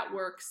think that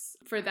works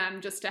for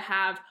them just to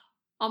have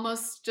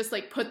almost just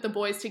like put the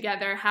boys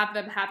together, have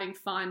them having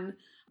fun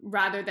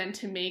rather than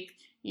to make,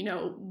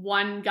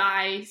 one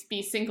guy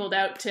be singled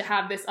out to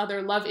have this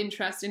other love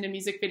interest in a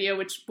music video,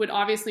 which would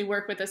obviously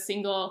work with a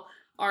single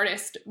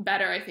artist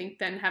better, I think,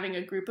 than having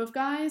a group of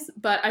guys.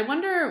 But I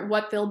wonder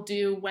what they'll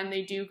do when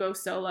they do go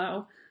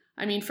solo.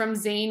 I mean, from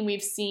Zayn,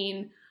 we've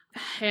seen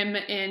him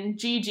in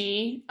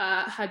Gigi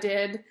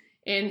Hadid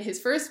in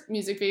his first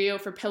music video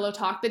for Pillow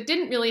Talk that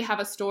didn't really have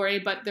a story,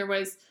 but there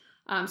was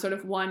sort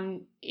of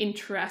one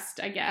interest,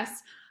 I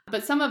guess.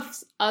 But some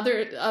of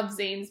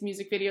Zayn's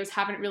music videos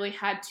haven't really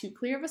had too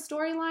clear of a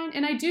storyline.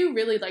 And I do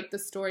really like the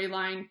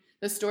storyline,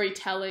 the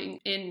storytelling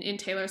in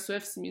Taylor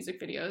Swift's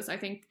music videos. I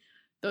think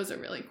those are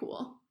really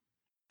cool.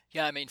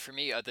 Yeah, I mean, for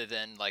me, other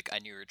than like I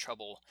Knew You Were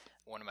Trouble,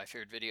 one of my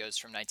favorite videos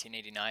from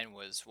 1989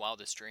 was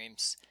Wildest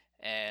Dreams.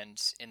 And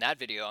in that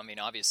video, I mean,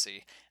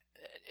 obviously,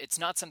 it's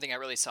not something I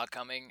really saw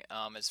coming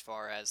as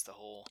far as the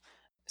whole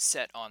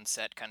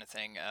set-on-set kind of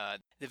thing.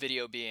 The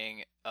video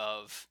being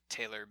of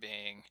Taylor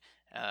being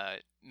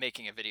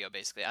making a video,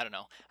 basically. I don't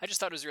know. I just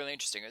thought it was really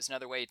interesting. It was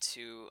another way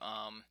to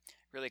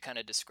really kind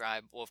of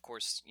describe, well, of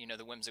course,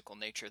 the whimsical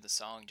nature of the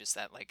song, just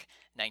that like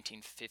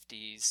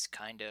 1950s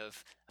kind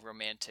of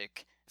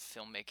romantic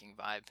filmmaking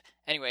vibe.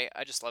 Anyway,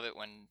 I just love it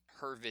when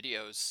her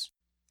videos,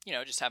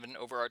 just have an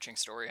overarching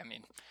story. I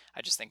mean,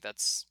 I just think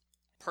that's,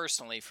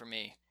 personally for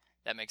me,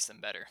 that makes them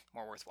better,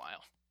 more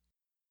worthwhile.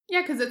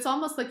 Yeah, because it's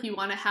almost like you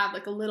want to have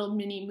like a little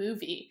mini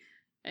movie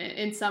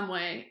in some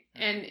way.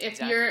 And if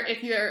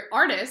you're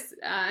artists,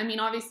 I mean,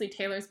 obviously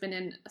Taylor's been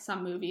in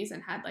some movies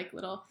and had like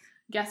little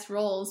guest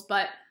roles,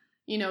 but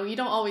you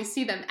don't always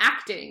see them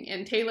acting.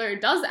 And Taylor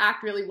does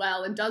act really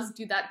well and does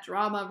do that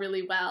drama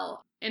really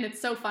well. And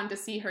it's so fun to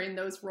see her in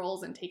those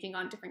roles and taking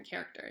on different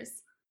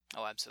characters.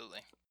 Oh, absolutely.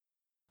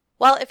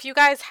 Well, if you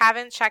guys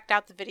haven't checked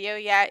out the video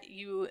yet,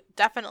 you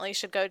definitely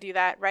should go do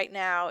that right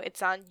now.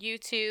 It's on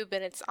YouTube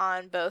and it's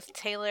on both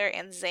Taylor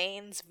and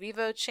Zayn's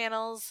Vevo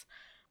channels.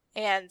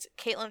 And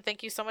Caitlin,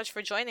 thank you so much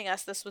for joining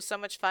us. This was so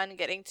much fun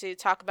getting to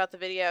talk about the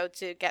video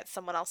to get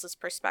someone else's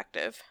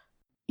perspective.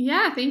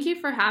 Yeah, thank you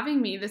for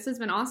having me. This has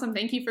been awesome.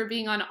 Thank you for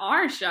being on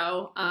our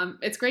show.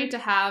 It's great to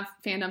have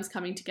fandoms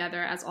coming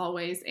together as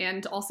always,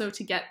 and also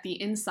to get the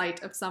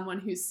insight of someone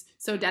who's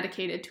so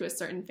dedicated to a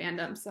certain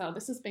fandom. So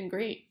this has been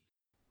great.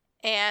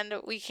 And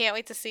we can't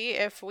wait to see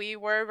if we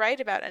were right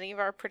about any of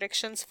our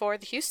predictions for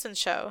the Houston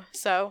show.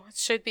 So it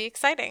should be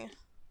exciting.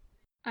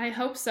 I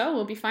hope so.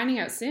 We'll be finding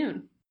out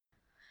soon.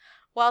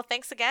 Well,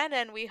 thanks again,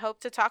 and we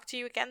hope to talk to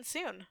you again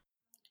soon.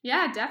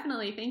 Yeah,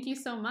 definitely. Thank you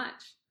so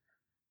much.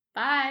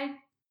 Bye.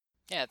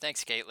 Yeah,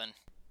 thanks, Caitlin.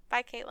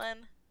 Bye,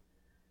 Caitlin.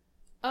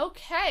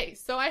 Okay,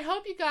 so I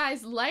hope you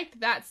guys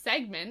liked that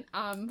segment.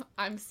 I'm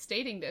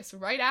stating this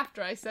right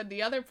after I said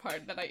the other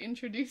part that I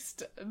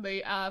introduced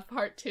the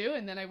part 2,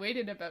 and then I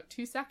waited about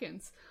 2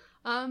 seconds.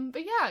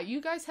 But yeah,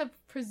 you guys have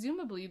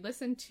presumably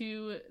listened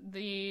to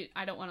the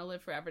I Don't Want to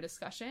Live Forever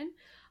discussion.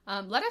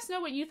 Let us know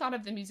what you thought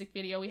of the music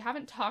video. We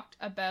haven't talked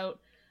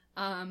about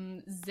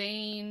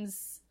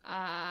Zayn's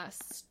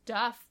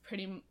stuff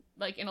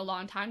in a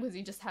long time because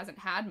he just hasn't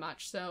had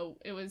much. So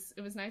it was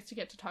nice to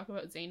get to talk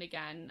about Zayn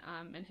again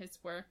and his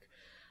work.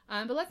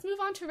 But let's move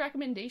on to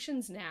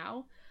recommendations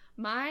now.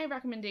 My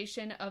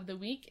recommendation of the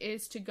week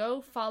is to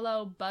go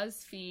follow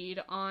BuzzFeed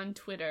on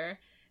Twitter,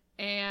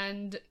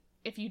 and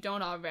if you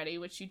don't already,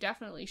 which you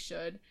definitely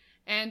should,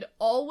 and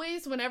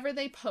always whenever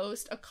they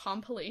post a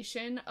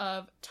compilation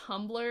of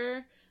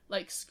Tumblr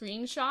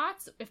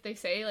screenshots, if they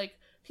say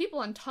people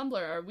on Tumblr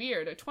are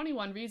weird, or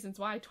 21 reasons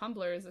why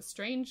Tumblr is a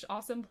strange,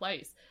 awesome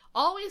place,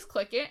 always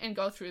click it and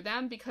go through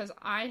them, because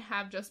I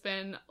have just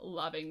been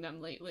loving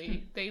them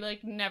lately. They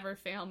never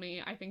fail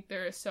me. I think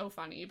they're so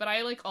funny, but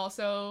I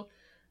also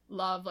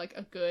love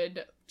a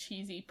good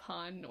cheesy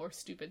pun or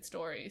stupid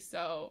story.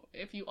 So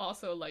if you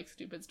also like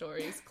stupid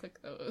stories,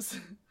 click those.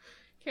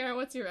 Kara,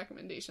 what's your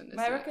recommendation this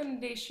week? My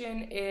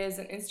recommendation is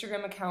an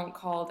Instagram account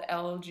called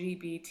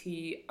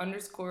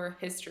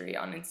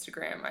LGBT_history on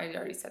Instagram. I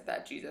already said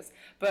that, Jesus.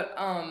 But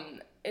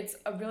it's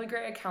a really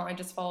great account. I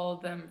just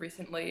followed them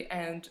recently,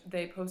 and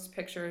they post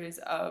pictures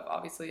of,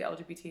 obviously,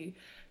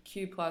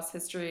 LGBTQ+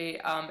 history,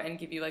 and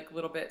give you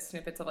little bit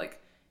snippets of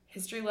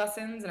history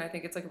lessons, and I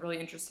think it's really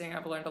interesting.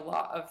 I've learned a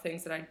lot of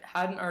things that I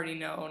hadn't already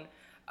known,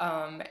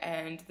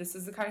 and this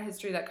is the kind of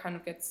history that kind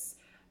of gets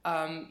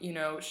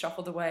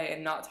shuffled away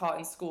and not taught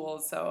in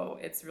schools, so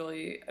it's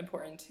really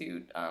important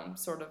to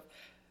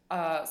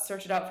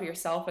search it out for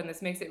yourself, and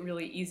this makes it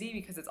really easy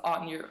because it's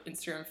on your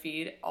Instagram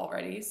feed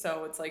already,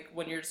 so it's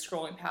when you're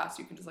scrolling past,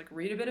 you can just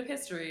read a bit of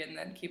history and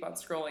then keep on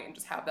scrolling and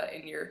just have that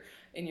in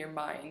your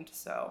mind,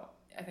 so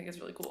I think it's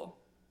really cool.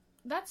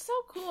 That's so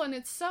cool, and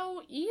it's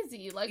so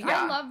easy. Yeah.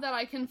 I love that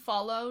I can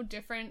follow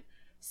different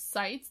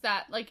sites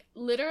that,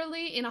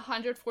 literally in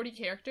 140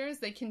 characters,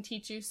 they can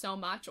teach you so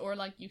much, or,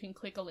 you can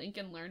click a link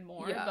and learn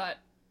more, Yeah. but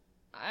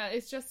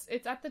it's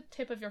at the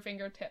tip of your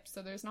fingertips,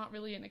 so there's not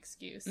really an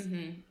excuse.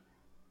 Mm-hmm.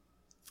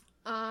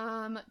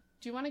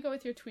 Do you want to go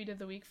with your tweet of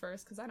the week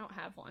first? Because I don't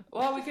have one.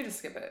 Well, we could just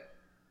skip it.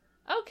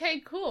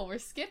 Okay, cool. We're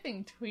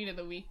skipping tweet of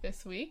the week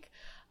this week.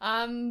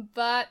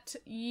 But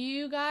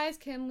you guys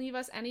can leave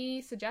us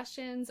any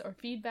suggestions or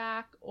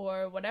feedback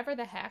or whatever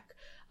the heck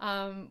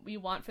we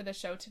want for the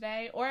show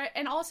today.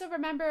 And also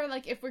remember,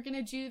 if we're going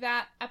to do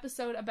that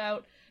episode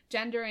about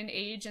gender and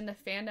age in the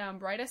fandom,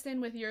 write us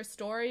in with your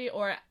story,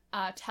 or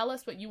tell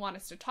us what you want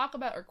us to talk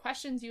about, or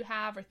questions you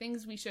have, or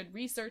things we should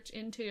research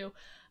into,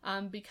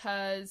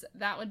 because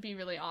that would be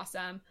really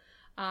awesome.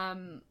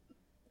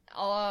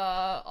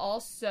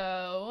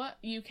 Also,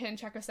 you can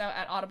check us out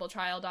at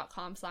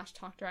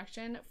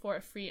audibletrial.com/talkdirection for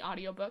a free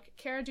audiobook.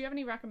 Kara, do you have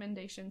any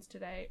recommendations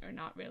today, or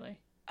not really?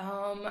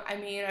 I've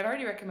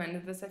already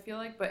recommended this, I feel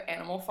like, but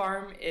Animal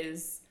Farm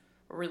is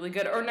really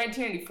good. Or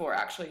 1984,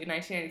 actually.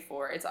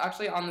 1984. It's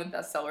actually on the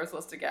bestsellers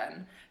list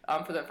again,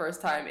 for the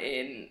first time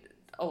in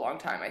a long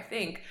time, I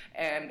think.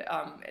 And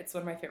it's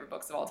one of my favorite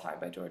books of all time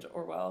by George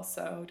Orwell,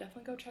 so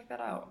definitely go check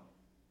that out.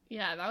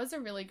 Yeah, that was a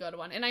really good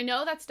one. And I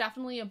know that's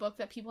definitely a book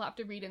that people have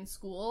to read in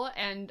school.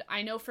 And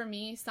I know for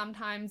me,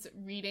 sometimes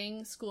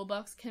reading school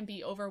books can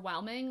be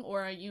overwhelming,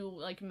 or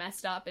you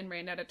messed up and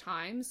ran out of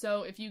time.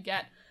 So if you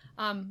get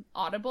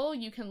Audible,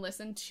 you can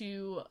listen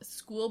to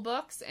school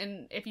books.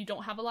 And if you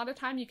don't have a lot of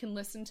time, you can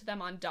listen to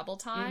them on double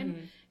time.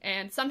 Mm-hmm.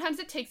 And sometimes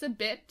it takes a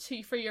bit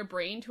for your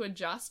brain to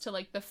adjust to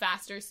the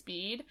faster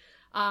speed.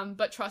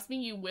 But trust me,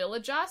 you will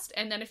adjust,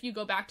 and then if you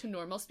go back to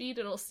normal speed,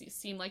 it'll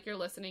seem like you're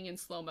listening in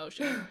slow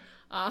motion.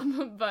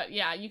 But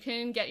yeah, you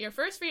can get your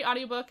first free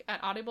audiobook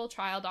at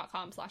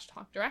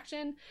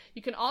audibletrial.com/talkdirection.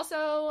 You can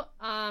also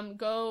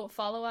go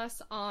follow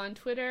us on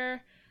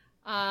Twitter.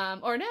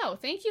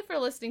 Thank you for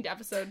listening to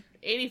episode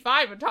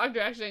 85 of Talk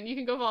Direction. You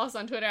can go follow us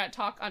on Twitter at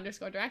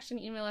talk_direction,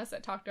 email us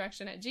at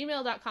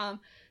talkdirection@gmail.com.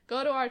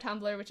 Go to our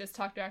Tumblr, which is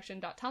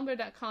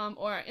talkdirection.tumblr.com,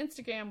 or our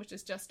Instagram, which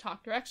is just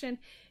talkdirection,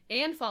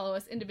 and follow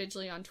us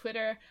individually on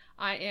Twitter.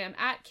 I am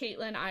at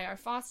Caitlin IR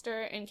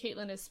Foster, and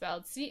Caitlin is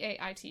spelled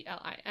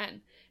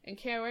Caitlin. And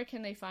Kara, where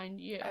can they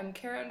find you? I'm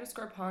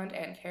Kara_Pond,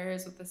 and Kara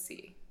is with a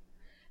C.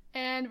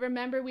 And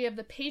remember, we have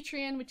the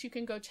Patreon, which you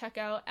can go check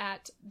out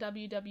at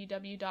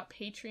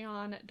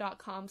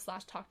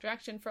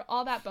www.patreon.com/talkdirection for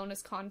all that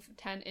bonus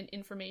content and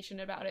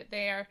information about it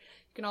there.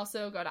 You can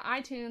also go to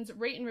iTunes,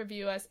 rate and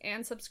review us,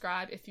 and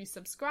subscribe. If you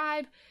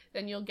subscribe,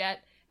 then you'll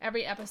get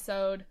every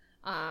episode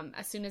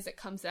as soon as it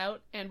comes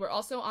out. And we're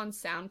also on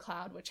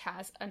SoundCloud, which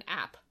has an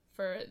app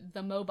for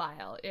the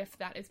mobile, if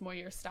that is more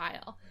your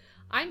style.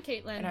 I'm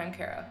Caitlin. And I'm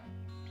Kara.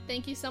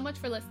 Thank you so much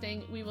for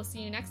listening. We will see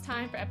you next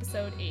time for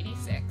episode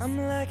 86. I'm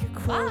like a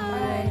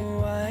Bye.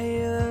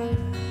 wire.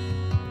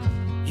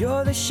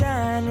 You're the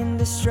shining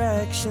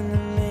distraction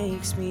that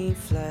makes me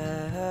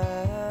fly.